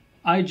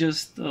 I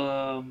just did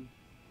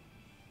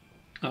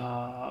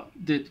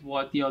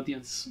what the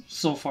audience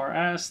so far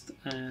asked,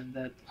 and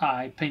that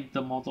I paint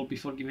the model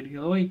before giving it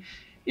away.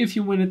 If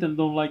you win it and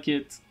don't like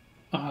it,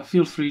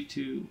 feel free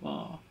to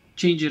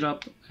change it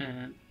up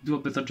and do a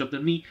better job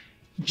than me.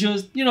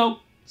 Just,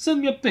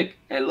 send me a pic.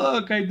 Hey,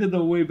 look, I did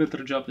a way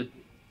better job than you.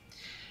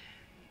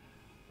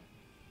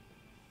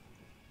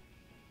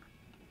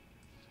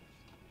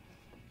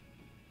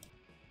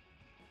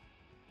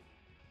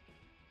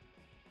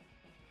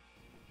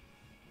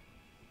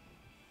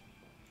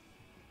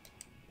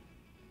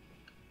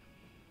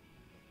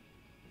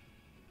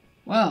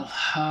 Well,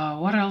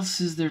 what else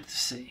is there to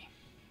say?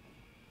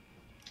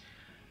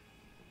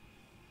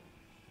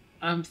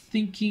 I'm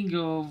thinking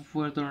of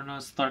whether or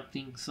not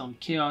starting some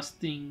chaos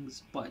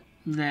things, but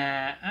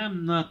nah,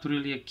 I'm not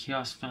really a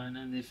chaos fan,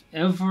 and if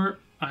ever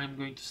I'm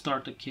going to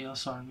start a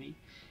chaos army,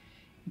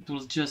 it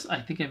will just,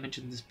 I think I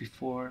mentioned this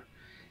before,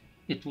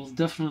 it will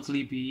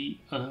definitely be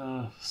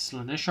a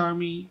Slanesh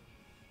army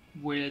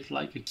with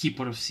like a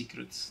Keeper of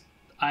Secrets.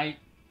 I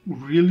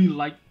really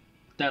like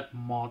that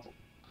model.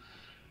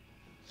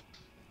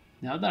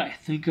 Now that I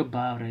think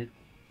about it,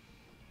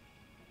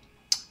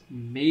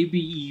 maybe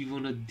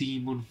even a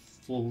Demon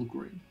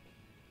Fulgrim.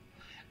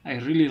 I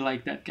really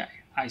like that guy.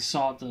 I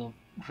saw the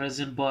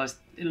resin bust.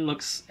 It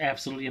looks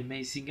absolutely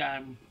amazing.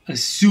 I'm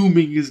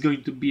assuming it's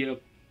going to be a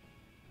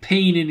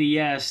pain in the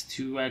ass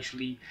to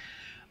actually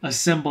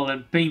assemble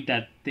and paint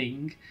that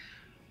thing.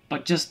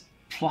 But just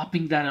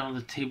plopping that on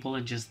the table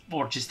and just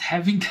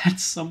having that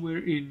somewhere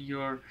in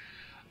your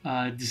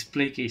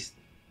display case.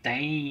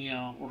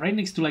 Damn. Right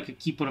next to like a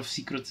Keeper of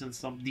Secrets and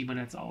some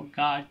demonettes. Oh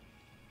god.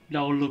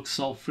 That would look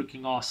so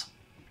freaking awesome.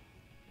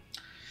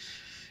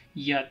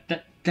 Yeah,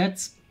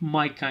 that's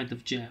my kind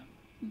of jam.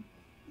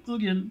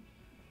 again,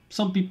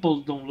 some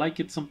people don't like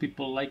it, some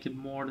people like it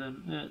more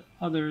than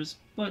others,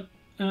 but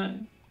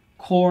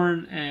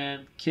Corn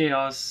and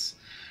Chaos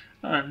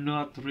are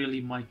not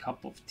really my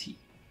cup of tea.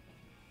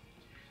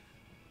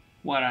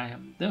 What I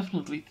am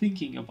definitely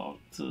thinking about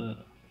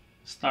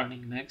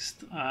starting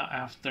next,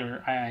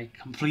 after I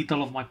complete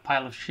all of my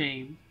pile of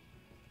shame,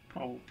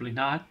 probably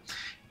not,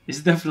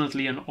 is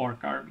definitely an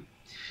orc army.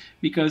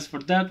 Because for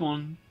that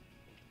one,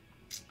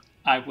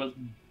 I will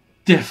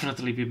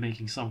definitely be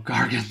making some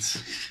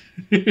gargants.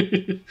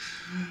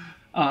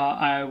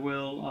 I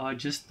will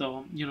just,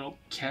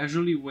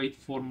 casually wait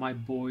for my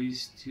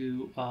boys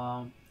to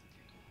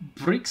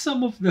break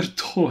some of their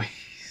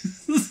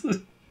toys.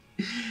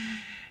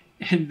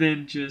 And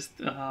then just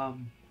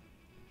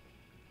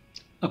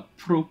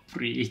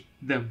appropriate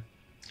them.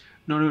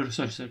 No,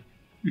 sorry.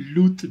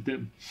 Loot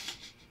them.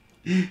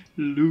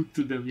 Loot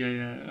them,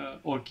 yeah.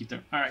 Orc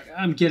Eater. Alright,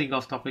 I'm getting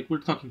off topic. We're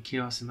talking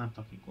chaos and I'm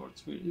talking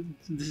chords.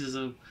 This is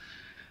a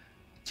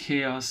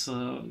chaos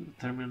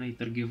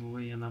Terminator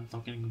giveaway and I'm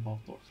talking about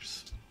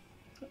orcs.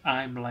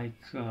 I'm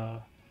like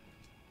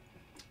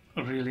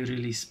really,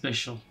 really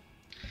special.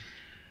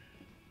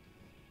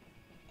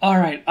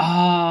 Alright,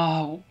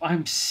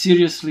 I'm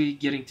seriously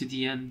getting to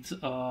the end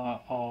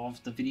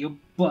of the video,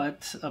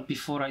 but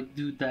before I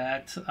do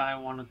that, I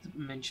wanted to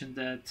mention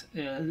that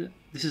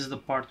this is the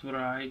part where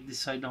I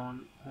decide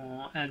on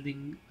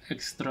adding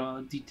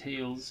extra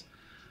details,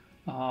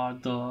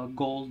 the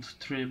gold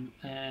trim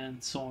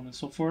and so on and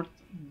so forth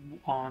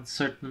on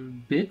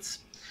certain bits.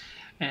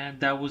 And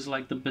that was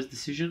like the best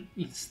decision,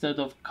 instead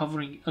of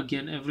covering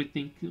again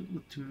everything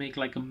to make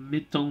like a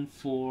mid-tone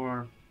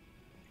for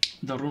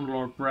the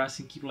Runelord brass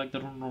and keep like the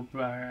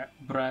Runelord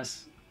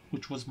brass,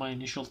 which was my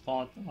initial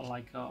thought,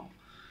 like a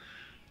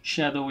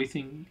shadowy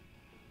thing.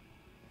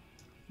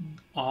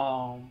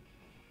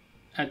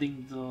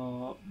 Adding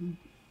the,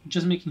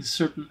 just making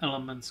certain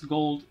elements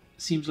gold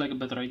seems like a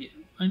better idea.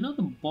 I know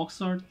the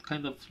box art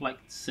kind of like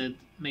said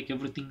make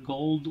everything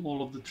gold,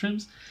 all of the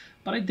trims,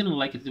 but I didn't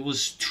like it. It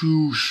was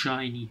too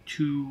shiny,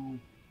 too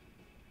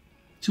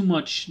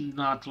much,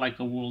 not like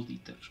a World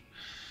Eater.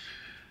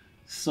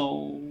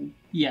 So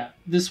yeah,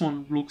 this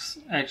one looks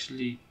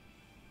actually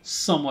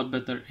somewhat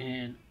better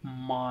in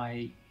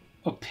my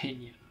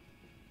opinion.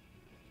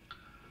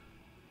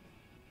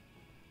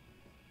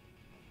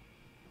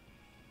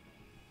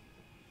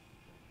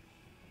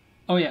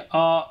 Oh yeah,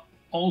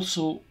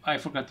 also I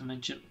forgot to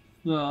mention,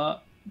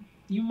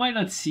 you might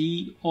not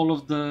see all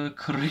of the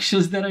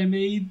corrections that I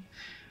made,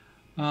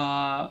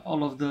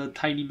 all of the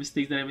tiny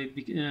mistakes that I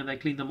made, and I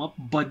cleaned them up,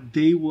 but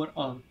they were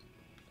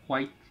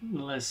quite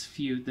less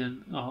few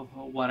than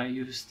what I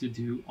used to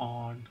do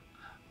on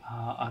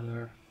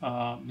other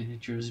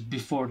miniatures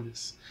before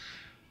this.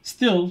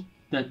 Still,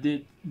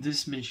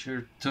 this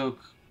miniature took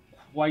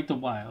quite a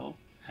while,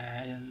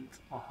 and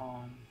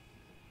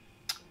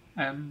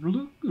I'm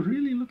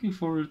really looking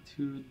forward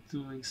to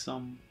doing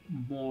some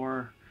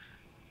more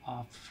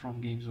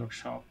from Games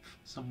Workshop,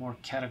 some more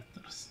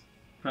characters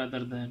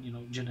rather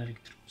than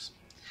generic troops.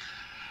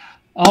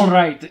 All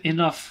right,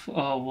 enough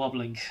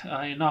wobbling,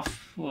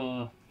 enough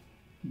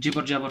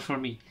jibber jabber for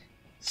me.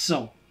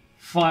 So,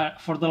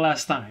 for the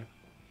last time,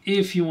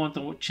 if you want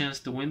a chance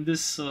to win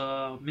this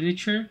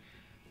miniature,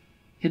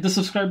 hit the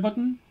subscribe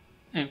button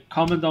and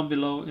comment down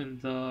below in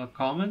the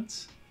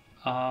comments.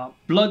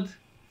 Blood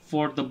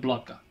for the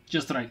Blood God.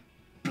 Just right.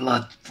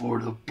 Blood for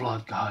the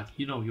Blood God.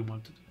 You know you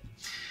want to do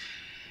it.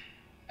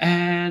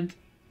 And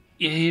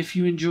if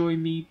you enjoy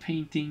me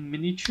painting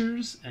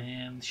miniatures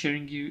and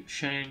sharing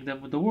them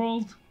with the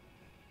world,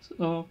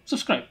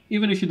 subscribe,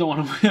 even if you don't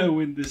want to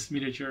win this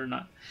miniature or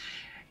not.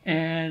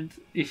 And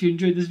if you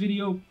enjoyed this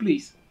video,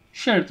 please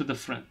share it with a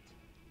friend.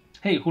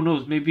 Hey, who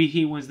knows, maybe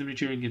he wins the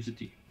miniature and gives it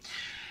to you.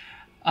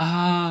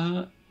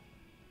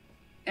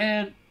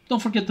 And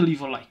don't forget to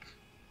leave a like.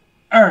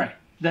 Alright,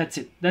 that's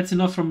it. That's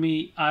enough from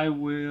me. I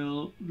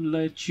will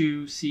let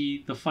you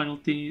see the final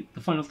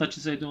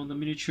touches I do on the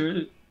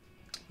miniature,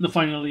 the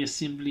final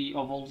assembly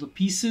of all the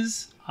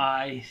pieces.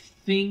 I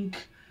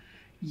think,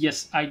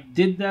 yes, I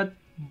did that,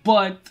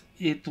 but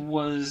it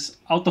was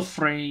out of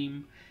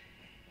frame,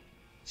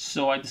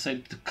 so I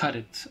decided to cut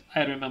it.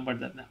 I remember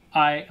that now.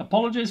 I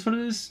apologize for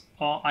this.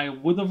 I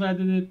would have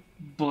added it,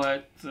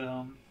 but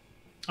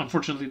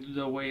unfortunately,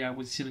 the way I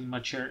was sitting in my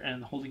chair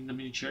and holding the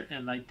miniature,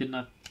 and I did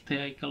not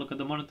take a look at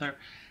the monitor,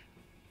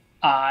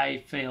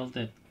 I failed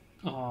at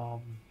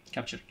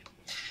capturing it.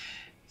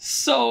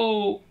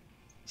 So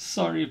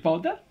sorry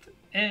about that.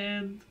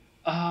 And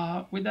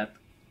with that,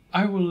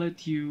 I will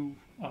let you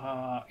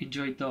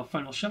enjoy the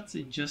final shots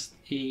in just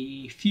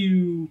a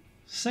few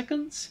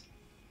seconds.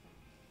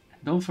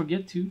 Don't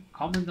forget to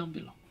comment down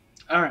below.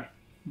 Alright,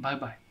 bye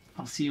bye.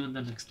 I'll see you in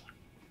the next one.